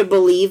kind of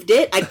believed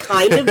it.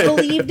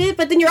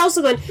 But then you're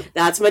also going,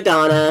 that's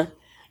Madonna.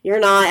 You're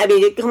not,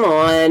 come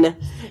on.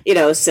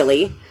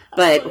 Silly.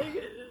 But,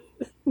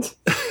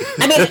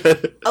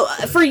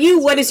 for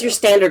you, what is your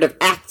standard of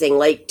acting?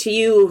 To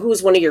you,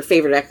 who's one of your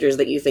favorite actors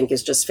that you think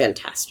is just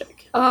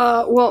fantastic?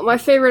 Well, my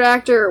favorite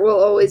actor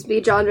will always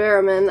be John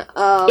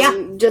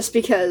Barrowman. Just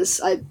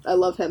because I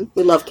love him.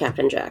 We love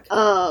Captain Jack.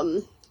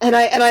 And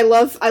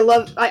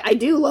I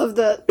do love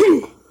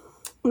the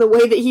the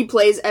way that he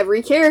plays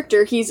every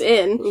character he's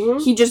in.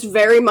 He just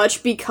very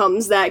much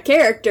becomes that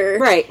character.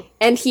 Right.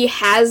 And he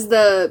has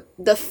the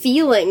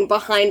feeling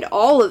behind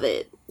all of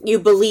it. You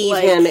believe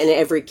him in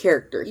every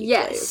character he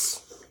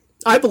plays.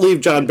 I believe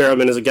John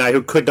Barrowman is a guy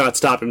who could not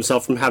stop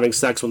himself from having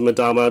sex with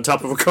Madonna on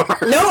top of a car.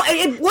 No,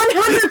 100%!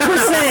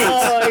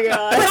 Oh my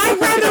god. But I'd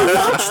rather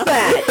watch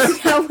that!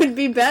 That would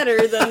be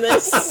better than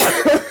this.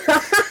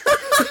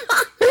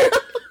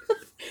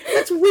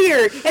 That's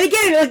weird. And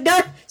again, like, no,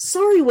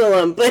 sorry,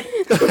 Willem, but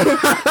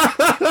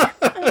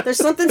there's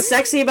something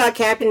sexy about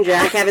Captain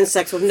Jack having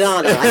sex with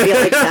Nana. I feel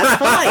like that's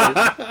fine.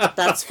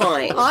 That's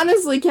fine.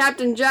 Honestly,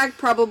 Captain Jack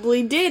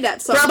probably did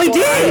at some point.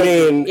 Did.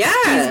 I mean,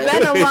 Yeah. He's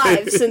been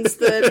alive since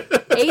the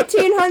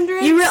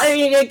 1800s. You really, I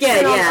mean,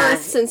 again, been on yeah.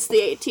 Earth since the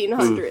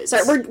 1800s.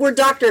 Sorry, we're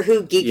Doctor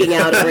Who geeking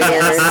out over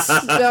here.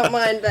 Don't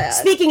mind that.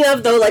 Speaking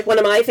of, though, like, one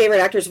of my favorite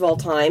actors of all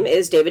time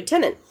is David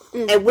Tennant.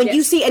 And when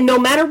you see, and no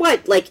matter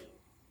what, like,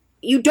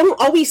 you don't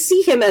always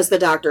see him as the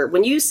Doctor.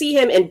 When you see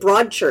him in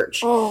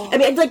Broadchurch, I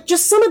mean, like,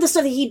 just some of the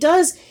stuff that he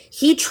does,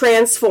 he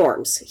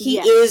transforms. He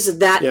is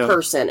that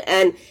person.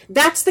 And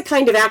that's the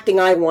kind of acting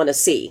I want to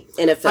see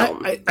in a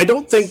film. I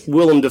don't think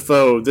Willem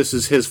Dafoe, this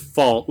is his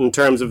fault in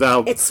terms of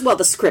how...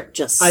 The script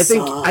just I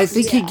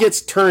think he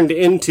gets turned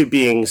into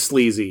being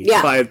sleazy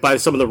by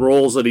some of the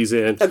roles that he's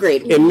in.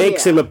 Agreed. It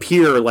makes him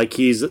appear like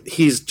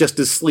he's just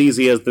as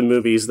sleazy as the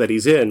movies that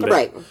he's in.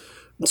 Right.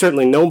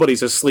 Certainly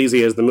nobody's as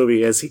sleazy as the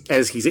movie as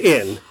he's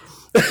in.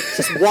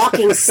 Just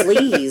walking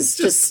sleaze.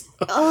 Just,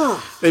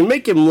 They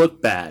make him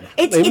look bad.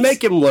 They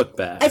make him look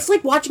bad. It's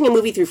like watching a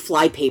movie through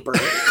flypaper.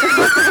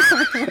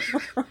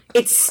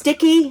 It's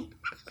sticky.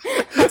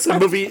 The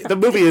movie is sticky. The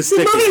movie is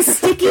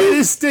sticky. It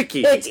is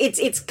sticky.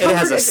 It's covered, it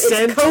has a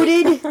scent. It's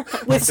coated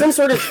with some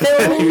sort of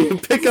film. You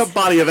pick up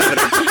body of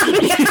evidence.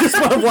 You just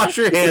want to wash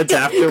your hands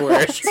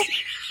afterwards.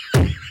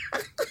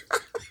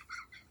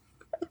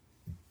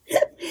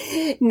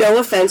 No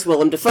offense,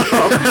 Willem Dafoe.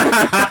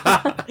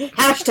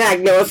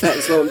 Hashtag no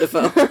offense, Willem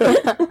Dafoe.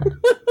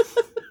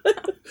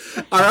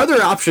 Our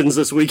other options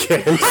this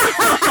weekend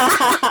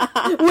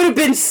would have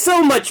been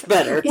so much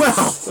better.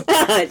 Well,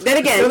 then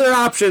again, the other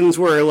options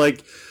were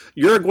like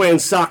Uruguayan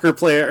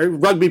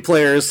rugby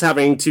players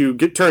having to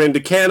turn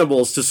into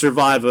cannibals to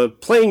survive a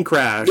plane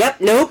crash.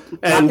 Yep, nope.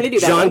 And not gonna do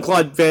that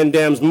Jean-Claude Van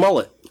Damme's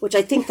mullet. Which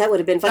I think that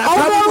would have been fun. That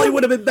probably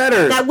would have been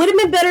better. That would have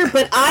been better,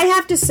 but I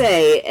have to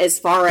say, as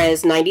far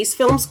as 90s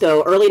films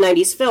go, early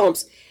 90s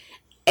films,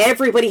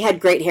 everybody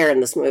had great hair in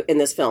this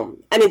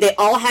film. I mean, they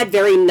all had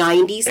very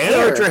 90s hair.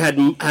 Anne Archer had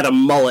a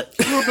mullet.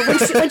 Yeah, but when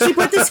she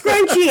put the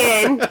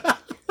scrunchie in,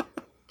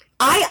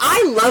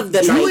 I love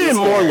the 90s Julianne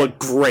Moore hair. looked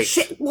great.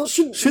 She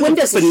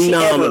looked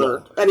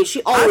phenomenal. I mean,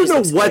 she always I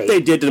don't know what great.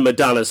 they did to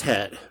Madonna's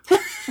head.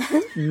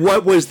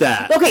 What was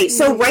that? Okay,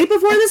 so right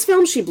before this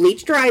film, she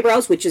bleached her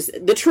eyebrows, which is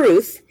the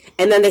truth,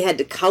 and then they had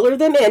to color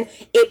them in.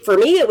 For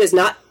me, it was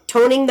not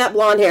toning that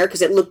blonde hair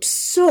because it looked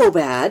so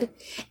bad.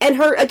 And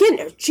her,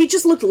 again, she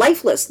just looked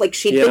lifeless, like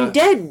she'd been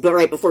dead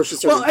right before she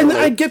started. Well, and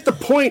I get the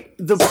point.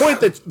 The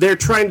point that they're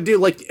trying to do,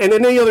 like, and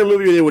in any other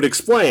movie they would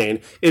explain,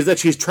 is that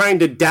she's trying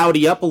to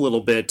dowdy up a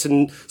little bit,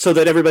 and so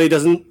that everybody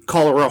doesn't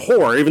call her a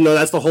whore, even though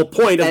that's the whole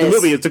point of the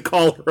movie is to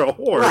call her a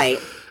whore. Right.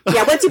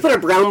 Yeah, once you put a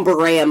brown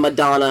beret on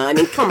Madonna, I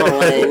mean, come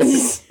on.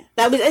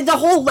 That was the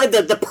whole, like,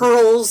 the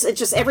pearls. It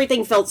just,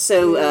 everything felt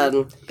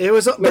so. It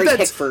was,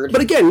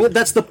 but again,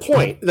 that's the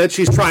point that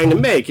she's trying to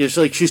make. It's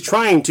like she's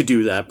trying to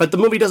do that, but the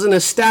movie doesn't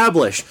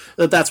establish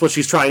that that's what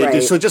she's trying to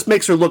do. So it just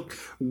makes her look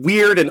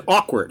weird and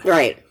awkward.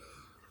 Right.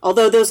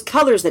 Although those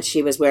colors that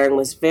she was wearing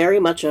was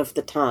very much of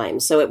the time,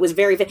 so it was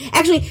very.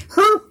 Actually,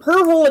 her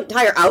whole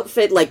entire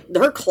outfit, like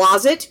her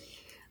closet,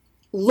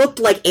 looked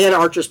like Anne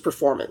Archer's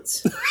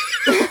performance.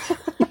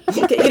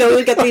 You know,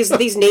 you've got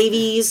these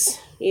navies,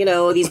 you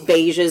know, these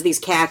beiges, these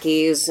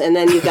khakis, and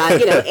then you've got,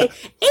 you know,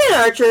 Anne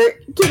Archer,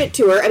 give it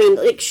to her. I mean,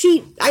 like,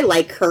 I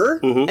like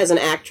her as an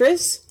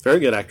actress. Very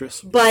good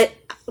actress. But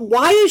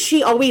why is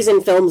she always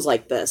in films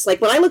like this? Like,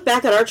 when I look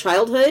back at our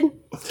childhood,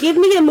 give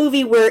me a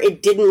movie where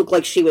it didn't look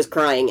like she was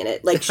crying in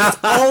it. Like, she's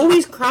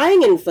always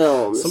crying in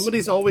films.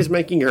 Somebody's always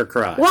making her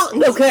cry. Well,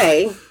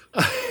 okay.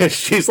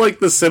 She's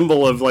like the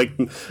symbol of like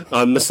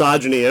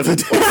misogyny of it.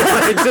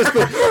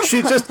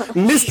 She's just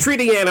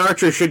mistreating Anne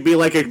Archer should be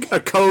like a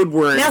code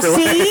word. Now for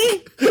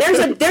see,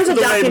 like, there's a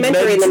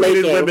documentary in the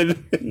making.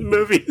 Women in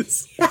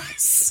movies.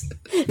 Yes.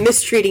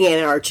 Mistreating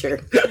Anne Archer,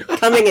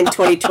 coming in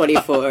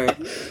 2024.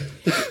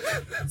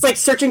 It's like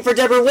Searching for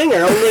Deborah Winger,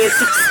 only it's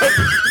just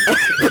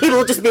like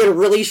people just being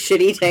really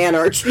shitty to Anne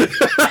Archer.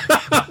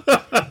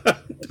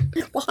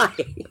 Why?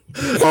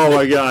 Oh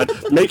my god.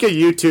 Make a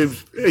YouTube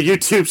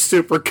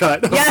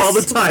supercut of all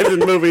the times in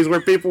movies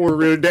where people were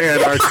rude to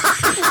Anne Archer.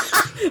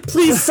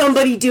 Please,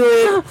 somebody do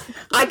it.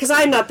 Because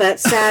I'm not that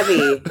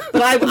savvy.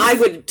 But I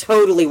would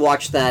totally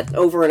watch that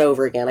over and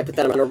over again. I put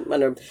that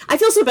under I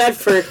feel so bad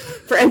for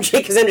MJ,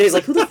 because MJ's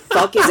like, who the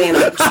fuck is Anne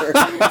Archer?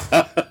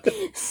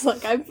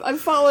 Look, I'm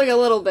following a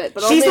little bit.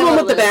 But she's the one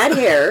with the bad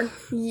hair.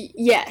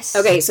 Yes.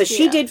 Okay, so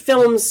she did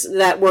films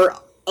that were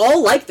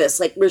all like this,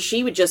 like where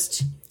she would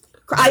just...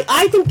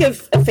 I think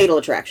of a Fatal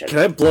Attraction. Can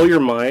I blow your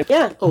mind?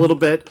 Yeah. A little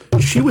bit.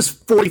 She was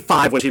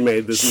 45 when she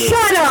made this movie.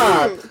 Shut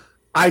up!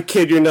 I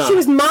kid you not. She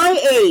was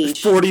my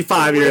age.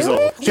 45 years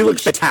old. She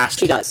looks fantastic.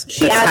 She does.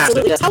 She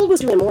absolutely does. How old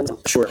was Julianne Moore?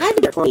 Sure. Had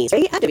to be her 20s,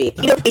 right? Had to be.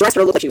 You know, the rest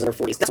of her looked like she was in her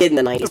 40s. That's in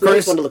the 90s. Of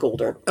course. Wanted to look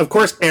older. Of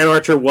course, Anne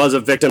Archer was a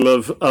victim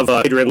of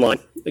Adrian Lyne,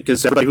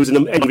 because everybody who's in the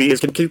movie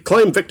can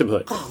claim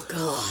victimhood. Oh,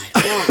 God.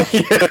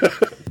 Yeah.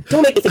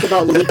 Don't make me think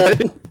about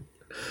Lolita.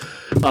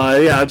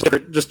 Yeah,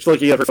 just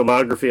looking at her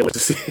filmography,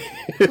 let's see.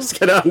 Just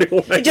get out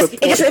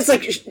it's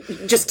like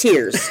just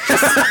tears.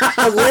 Just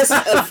a list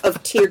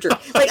of tear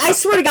jerks. Like, I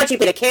swear to God, she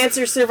played a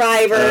cancer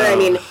survivor.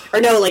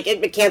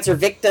 A cancer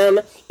victim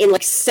in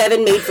like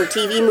 7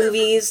 made-for-TV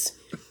movies.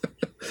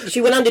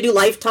 She went on to do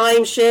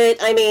Lifetime shit.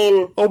 I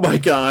mean, oh my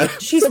God,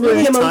 she's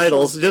really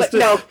emotional. Titles.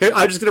 Here,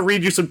 I'm just going to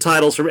read you some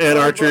titles from Anne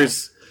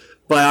Archer's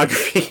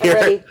biography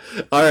here.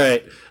 All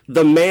right,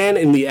 The Man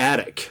in the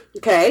Attic.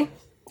 Okay.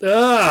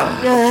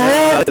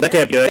 That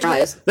can't be good.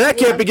 That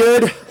can't be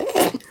good.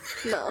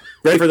 No.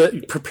 Ready for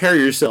the? Prepare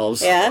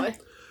yourselves. Yeah.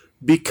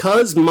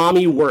 Because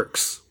Mommy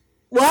Works.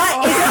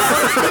 What?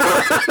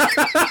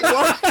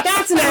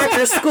 That's an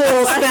after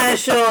school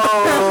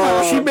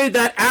special. She made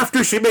that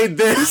after she made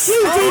this. She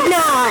did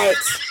not.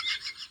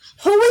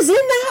 Who was in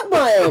that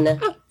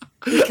one?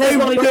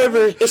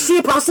 Is she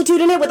a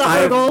prostitute in it with a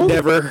heart of gold? I've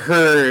never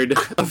heard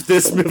of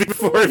this movie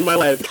before in my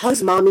life.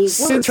 Because Mommy Works.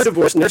 Since her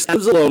divorce, Nurse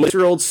has a alone with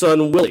her old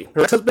son, Willie.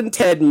 Her husband,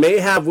 Ted, may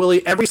have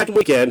Willie every second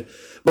weekend,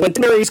 but when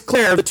Ted marries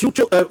Claire,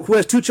 who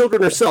has 2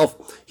 children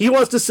herself, he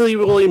wants to see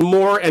Willie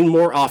more and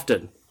more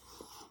often.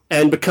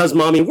 And because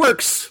Mommy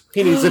works,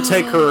 he needs to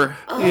take her.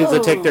 He needs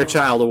to take their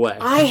child away.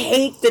 I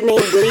hate the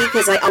name Willie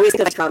because I always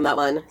get on that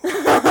one.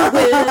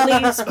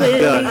 Willies.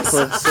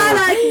 I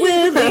like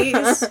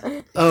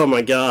Willies. Oh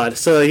my God!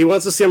 So he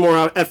wants to see him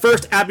more. At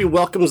first, Abby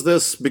welcomes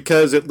this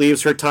because it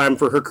leaves her time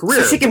for her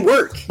career. So she can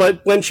work.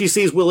 But when she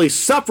sees Willie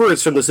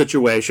suffers from the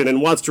situation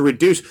and wants to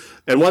reduce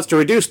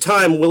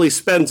time Willie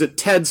spends at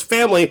Ted's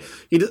family,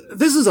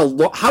 this is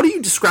how do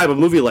you describe a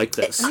movie like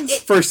this?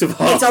 First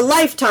of all, it's a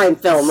Lifetime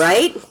film,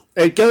 right?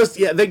 It goes,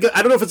 I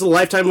don't know if it's a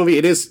Lifetime movie.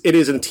 It is a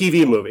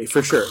TV movie,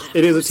 for sure.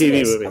 It is a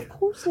TV movie.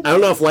 I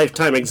don't know if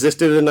Lifetime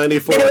existed in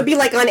 94. And it would be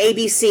like on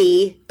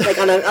ABC, like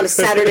on a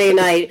Saturday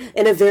night,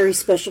 in a very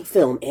special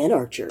film, Anne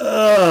Archer.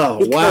 Oh,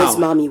 because wow. Because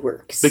Mommy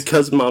Works.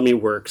 Because Mommy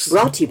Works.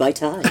 Brought to you by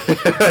Tide.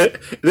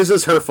 This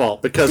is her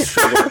fault, because she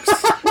works.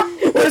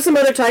 What are some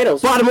other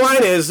titles? Bottom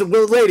line is,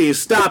 ladies,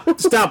 stop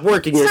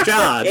working your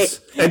jobs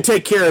and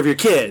take care of your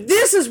kids.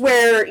 This is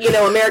where,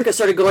 America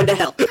started going to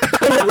hell.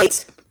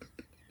 Wait.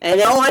 And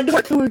they all had to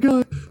work. Oh my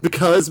God.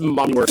 Because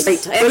Mommy Works. I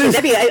want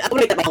to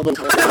make that my album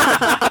title.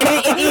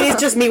 It is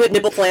just me with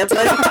nipple clamps.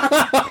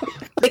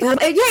 Because,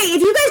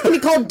 if you guys can be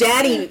called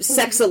Daddy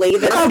sexily,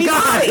 then oh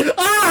God! Fine.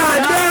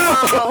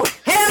 Ah, no!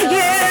 Hell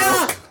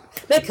yeah!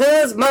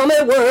 Because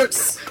Mommy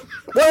works.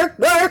 Work,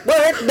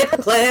 nipple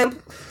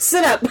clamp.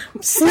 Sit up.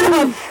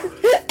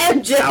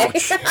 MJ.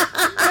 Ouch.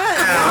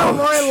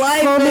 More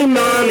life. Call me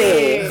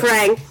Mommy.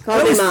 Frank,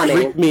 call me Mommy.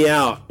 Freaked me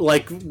out.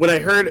 Like when I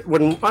heard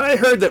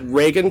that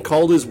Reagan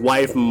called his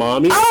wife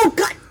Mommy. Oh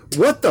God!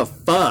 What the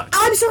fuck?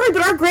 I'm sorry,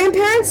 but our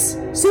grandparents,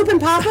 Soup and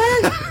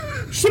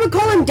Papa, she would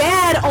call him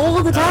Dad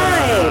all the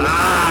time.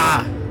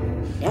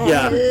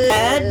 Yeah.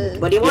 Dad,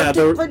 what do you want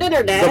for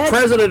dinner, Dad? The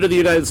President of the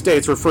United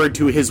States referred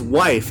to his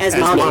wife as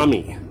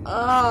Mommy.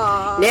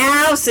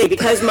 Now, see,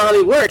 because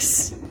Mommy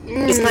works.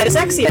 It's kind of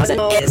sexy, doesn't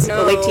it?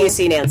 But wait till you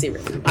see Nancy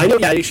Reagan. I know,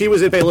 yeah, she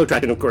was in Fatal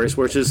Attraction, of course,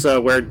 which is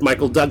where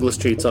Michael Douglas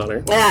cheats on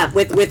her. Yeah,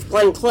 with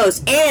Glenn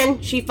Close.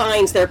 And she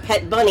finds their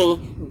pet bunny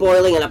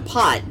boiling in a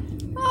pot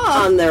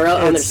on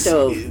their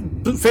stove.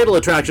 Fatal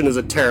Attraction is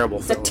a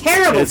terrible film. It's a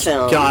terrible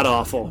film. It's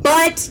god-awful.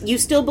 But you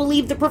still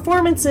believe the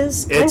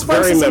performances. It's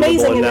very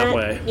memorable in that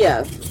way.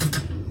 Yeah.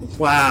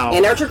 Wow.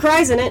 And Archer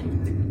cries in it.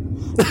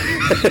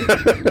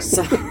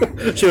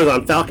 She was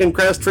on Falcon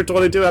Crest for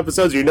 22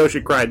 episodes. You know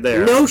she cried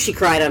there. No, she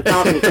cried on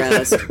Falcon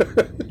Crest.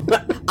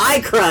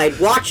 I cried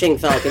watching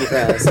Falcon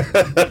Crest.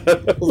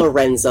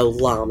 Lorenzo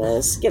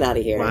Lamas, get out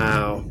of here!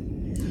 Wow,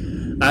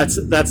 that's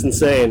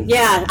insane.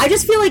 Yeah, I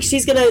just feel like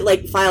she's gonna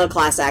file a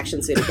class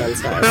action suit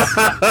against us.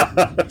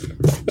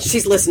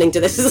 She's listening to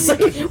this. It's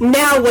like,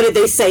 now what did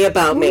they say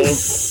about me?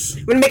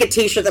 I'm gonna make a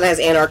T-shirt that has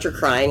Anne Archer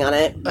crying on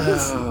it.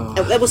 Oh.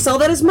 And we'll sell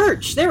that as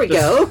merch. There we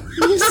go.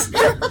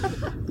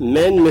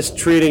 Men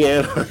mistreating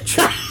Anne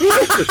Archer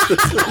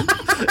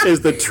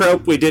is the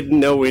trope we didn't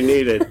know we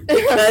needed.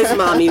 Because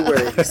Mommy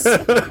works.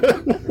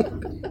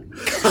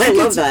 I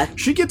love that.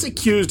 She gets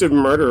accused of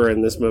murder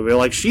in this movie.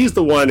 Like, she's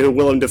the one who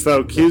Willem Dafoe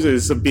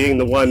accuses of being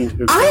the one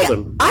who killed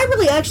him. I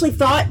really actually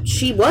thought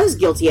she was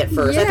guilty at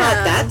first. Yeah. I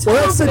thought that's a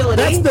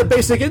possibility. That's the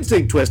Basic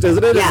Instinct twist,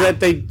 isn't it? Yeah. Is that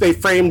they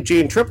framed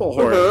Jean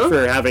Triplehorn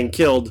for having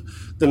killed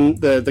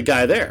the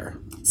guy there.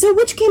 So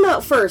which came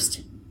out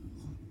first?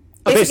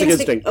 Basic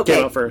Instinct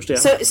came out first, yeah.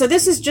 So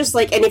this is just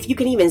and if you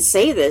can even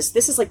say this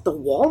is like the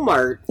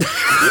Walmart.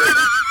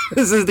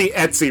 This is the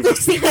Etsy version.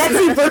 It's the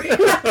Etsy version.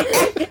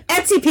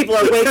 Etsy people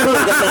are way cooler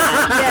than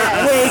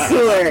that. Way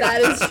cooler.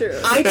 That is true.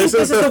 I think this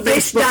is the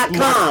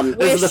Wish.com.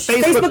 This is the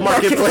Facebook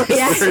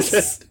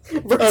Marketplace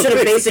version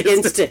of Basic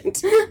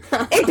Instinct.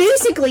 It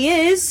basically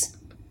is.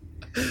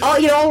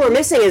 All we're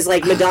missing is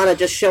Madonna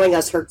just showing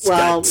us her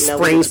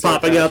springs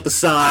popping out the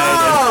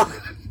side.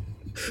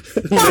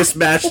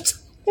 Mismatched.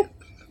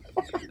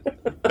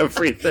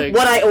 Everything.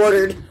 What I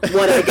ordered,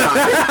 what I got.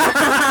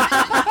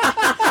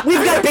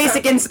 We've got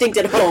Basic Instinct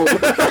at home.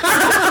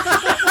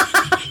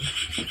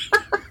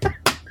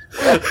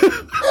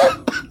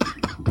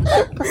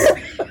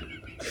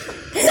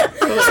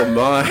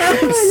 mind.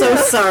 I'm so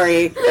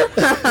sorry.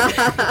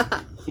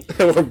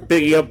 We're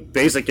bigging up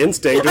Basic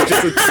Instinct, which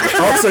is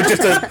also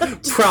just a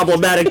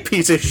problematic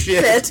piece of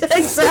shit.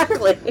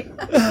 Exactly.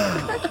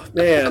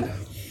 Man.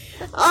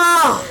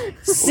 Oh,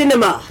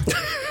 cinema.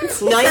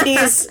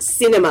 90s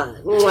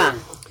cinema. Mwah.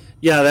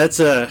 Yeah,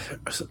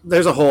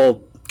 there's a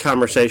whole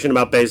conversation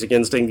about Basic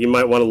Instinct you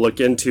might want to look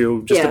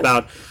into, just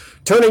about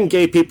turning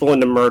gay people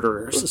into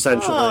murderers,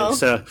 essentially. Oh,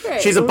 so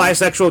great. she's a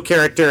bisexual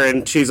character,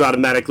 and she's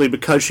automatically,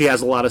 because she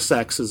has a lot of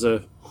sex,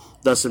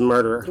 thus a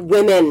murderer.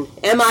 Women,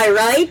 am I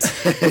right?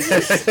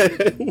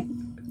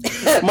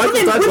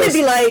 Michael Douglas, women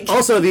be like,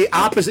 also the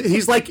opposite.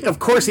 He's like, of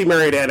course he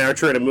married Ann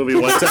Archer in a movie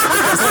one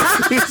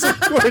time. He's, of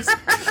course.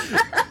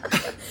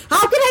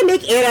 How can I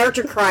make Ann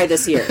Archer cry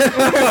this year?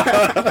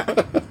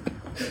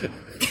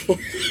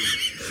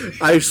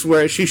 I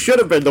swear, she should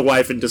have been the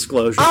wife in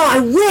Disclosure. Oh, I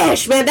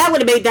wish, man. That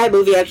would have made that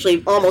movie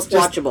actually almost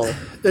watchable.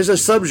 There's a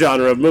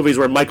subgenre of movies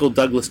where Michael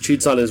Douglas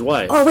cheats on his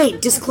wife. Oh,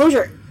 wait,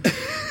 Disclosure.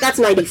 That's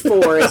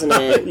 94, isn't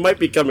it? It might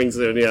be coming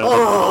soon, yeah.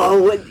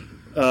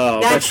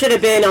 That should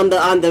have been on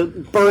the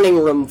burning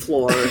room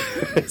floor.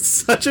 It's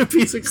such a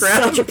piece of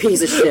crap. Such a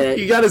piece of shit.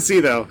 You gotta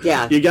see, though.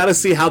 Yeah. You gotta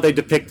see how they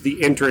depict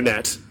the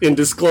internet in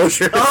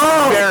Disclosure.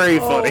 It's very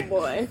funny. Oh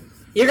boy.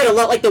 You're gonna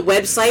look like the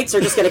websites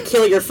are just gonna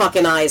kill your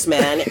fucking eyes,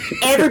 man.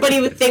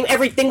 Everybody would think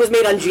everything was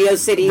made on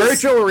GeoCities.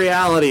 Virtual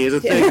reality is a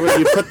thing where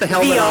you put the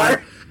helmet VR.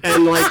 on,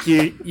 and like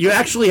you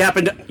actually have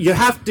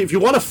to, if you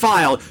want a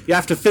file, you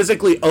have to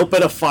physically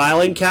open a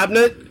filing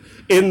cabinet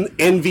in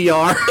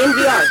VR. In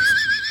VR.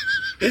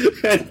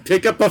 And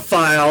pick up a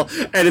file,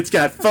 and it's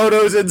got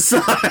photos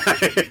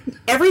inside.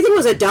 Everything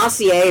was a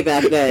dossier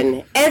back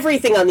then.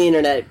 Everything on the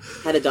internet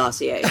had a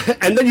dossier.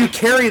 And then you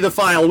carry the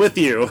file with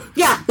you.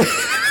 Yeah.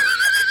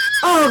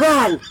 Oh,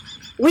 man.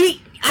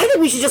 I think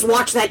we should just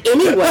watch that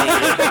anyway.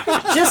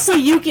 Just so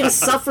you can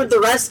suffer the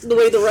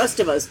way the rest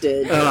of us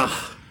did.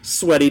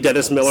 Sweaty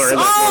Dennis Miller. In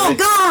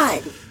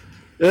God!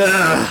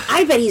 Ugh.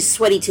 I bet he's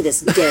sweaty to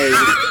this day.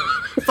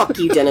 Fuck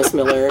you, Dennis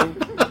Miller.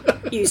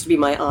 You used to be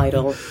my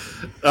idol.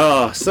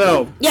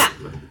 So Yeah.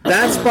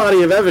 that's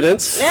Body of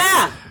Evidence.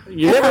 Yeah.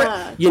 You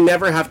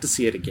never have to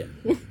see it again.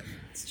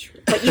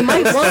 But you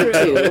might want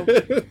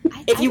to.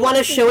 If you want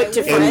to show it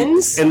to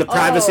friends. In the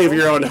privacy of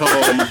your own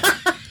home.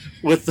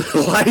 With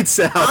the lights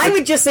out. I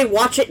would just say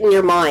watch it in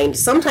your mind.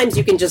 Sometimes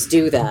you can just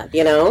do that,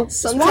 you know?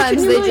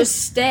 Sometimes they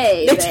just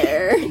stay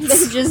there. They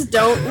just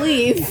don't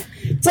leave.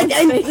 It's like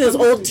those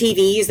old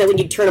TVs that when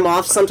you turn them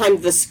off,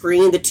 sometimes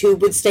the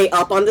tube would stay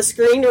up on the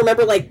screen.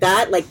 Remember, like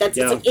that? Like it's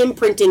like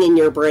imprinting in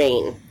your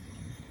brain.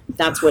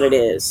 That's what it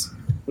is.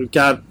 We've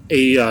got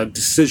a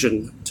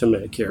decision to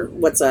make here.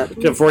 What's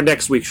that? For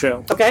next week's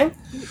show. Okay.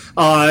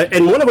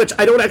 And one of which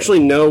I don't actually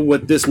know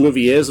what this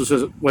movie is,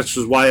 which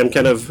is why I'm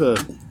kind of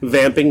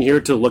vamping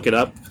here to look it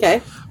up.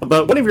 Okay.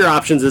 But one of your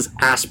options is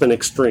Aspen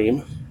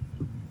Extreme.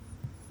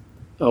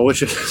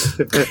 Which is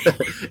a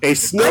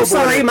snowboarding... I'm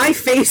sorry, my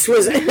face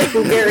was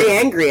very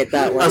angry at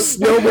that one. A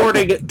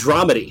snowboarding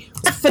dramedy.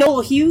 Is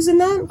Finola Hughes in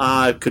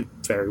that? Could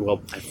very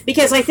well...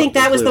 Because I think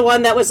that was the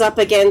one that was up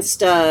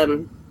against...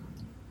 that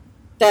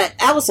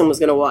Allison was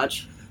going to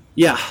watch.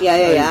 Yeah.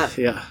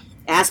 Yeah.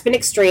 Aspen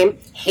Extreme.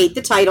 Hate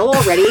the title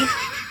already.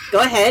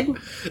 Go ahead.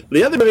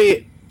 The other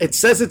movie, it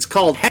says it's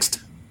called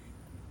Hexed.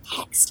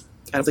 Hexed.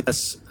 I don't think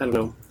that's... I don't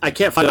know. I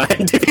can't find it on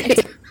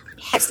IMDb.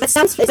 Hexed. That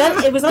sounds...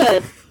 It was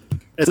a...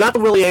 It's not the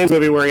Willie Ames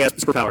movie where he has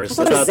superpowers.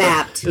 I thought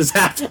it was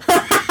Zapped.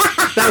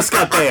 That was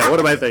Scott Baio. What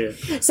am I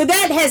thinking? So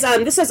that has...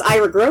 this has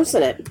Ira Gross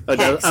in it. Oh,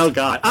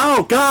 God.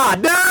 Oh,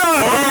 God. No!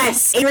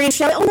 Yes! Adrian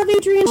Shelley. Oh, I love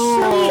Adrian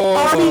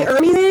Shelley. Audie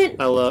Ermey in it.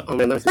 I love... Oh,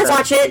 man, that's Let's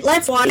watch it.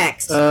 Let's watch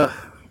next.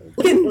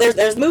 Look at,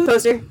 there's the movie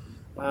poster.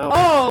 Wow.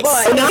 Oh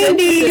boy.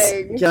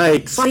 90s.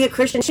 Yikes. Claudia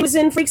Christian. She was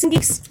in Freaks and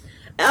Geeks.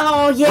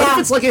 Oh, What yeah. if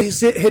it's like a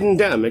hidden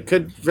gem? It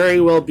could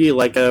very well be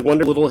like a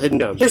wonder little hidden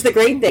gem. Here's the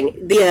great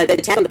thing. The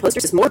tag on the poster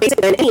is more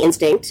basic than any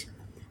instinct,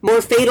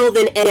 more fatal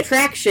than any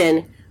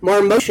attraction, more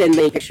emotion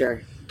than any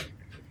picture.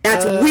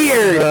 That's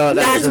weird.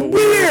 That's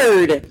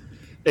weird.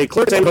 A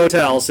clerk in a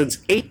hotel since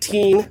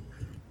 18.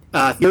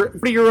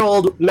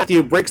 30-year-old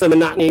Matthew breaks the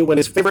monotony when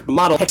his favorite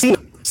model,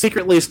 Hexina,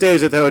 secretly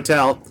stays at the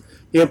hotel.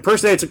 He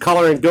impersonates a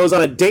caller and goes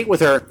on a date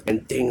with her,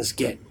 and things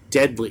get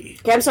deadly.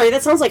 Okay, I'm sorry,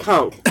 that sounds like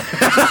Hunk.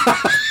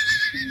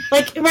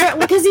 Like,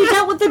 because he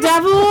dealt with the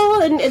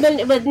devil, and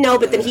then, but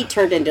then he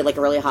turned into, like,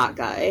 a really hot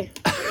guy.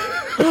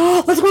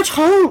 Let's watch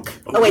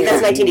Hunk! Oh, wait,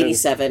 that's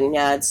 1987.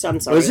 Yeah, I'm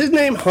sorry. Was his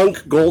name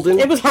Hunk Golden?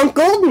 It was Hunk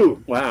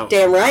Golden! Wow.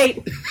 Damn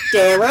right.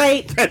 Damn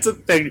right. That's a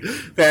thing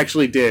they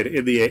actually did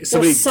in the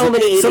 80s.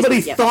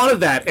 Somebody thought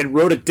of that and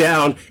wrote it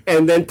down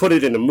and then put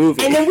it in a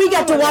movie. And then we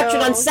got to watch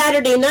it on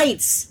Saturday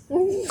nights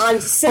on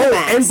Cinemax.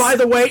 Oh, and by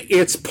the way,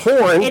 it's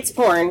porn. It's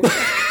porn.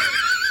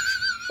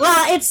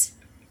 Well, it's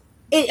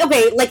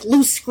Okay, like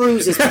loose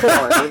screws is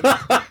porn.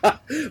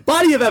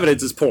 Body of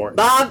evidence is porn.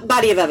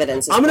 Body of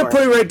evidence is I'm going to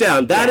put it right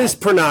down. That is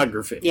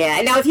pornography. Yeah,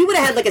 and now if you would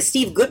have had like a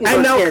Steve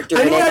Guttenberg character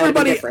in it, that would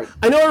be different.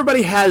 I know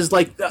everybody has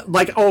like,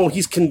 oh,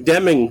 he's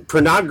condemning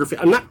pornography.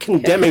 I'm not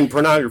condemning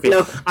pornography.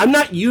 No. I'm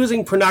not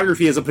using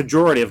pornography as a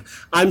pejorative.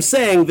 I'm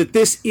saying that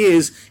this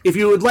is, if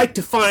you would like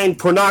to find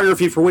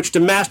pornography for which to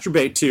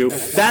masturbate to,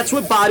 that's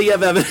what body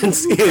of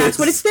evidence is. That's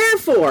what it's there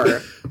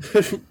for.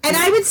 And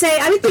I would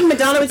think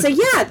Madonna would say,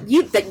 yeah,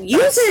 use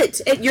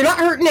it. You're not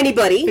hurting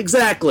anybody.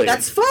 Exactly.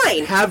 That's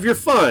fine. Have your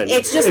fun.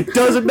 It's just, it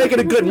doesn't make it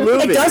a good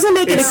movie. It doesn't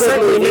make it a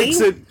good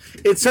movie.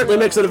 It certainly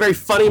makes it a very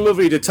funny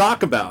movie to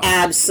talk about.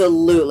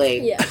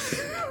 Absolutely. Yeah.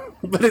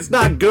 But it's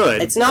not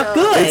good. It's not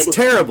good. It's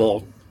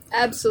terrible.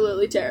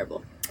 Absolutely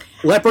terrible.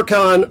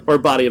 Leprechaun or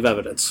Body of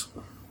Evidence?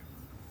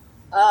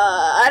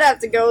 I'd have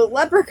to go with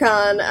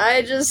Leprechaun.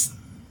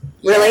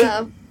 Really?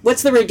 Yeah.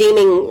 What's the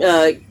redeeming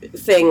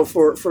thing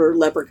for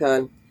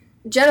Leprechaun?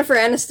 Jennifer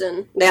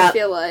Aniston, Yeah. I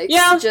feel like.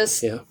 Yeah.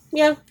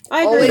 Yeah,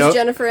 I agree. always Nope.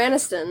 Jennifer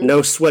Aniston.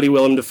 No sweaty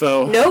Willem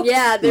Dafoe. Nope.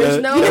 Yeah,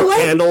 there's no... You know what?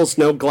 Candles,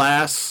 no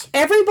glass.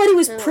 Everybody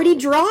was pretty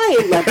dry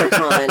in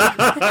Leprechaun,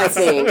 I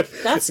think.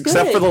 That's good.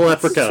 Except for the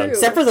leprechaun. true.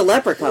 Except for the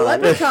Leprechaun.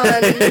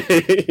 Leprechaun.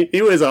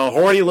 He was a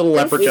horny little He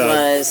leprechaun.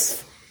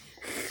 was.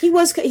 He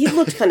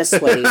looked kind of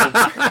sweaty.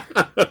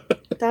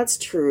 That's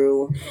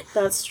true.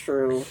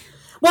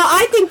 Well,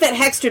 I think that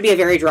Hex would be a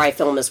very dry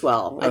film as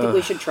well. I think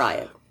we should try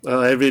it.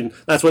 I mean,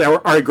 that's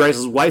what Ari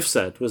Grace's wife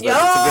said. Was that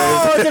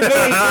Oh, it's a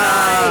very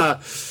dry.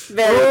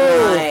 Very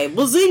dry.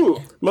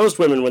 Bazing. Most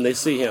women, when they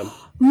see him.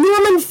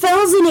 Norman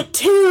Fell's in it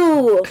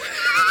too.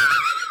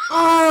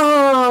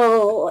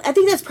 Oh, I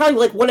think that's probably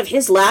like one of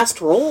his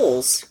last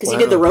roles because he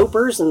did The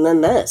Ropers and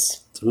then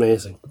this. It's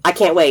amazing. I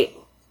can't wait.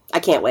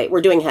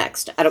 We're doing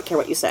Hexed. I don't care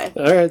what you say.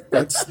 All right,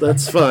 that's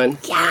fine.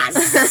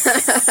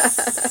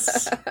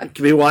 Yes. You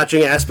could be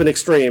watching Aspen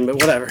Extreme, but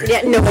whatever.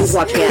 Yeah, no one's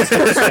watching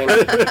Aspen Extreme.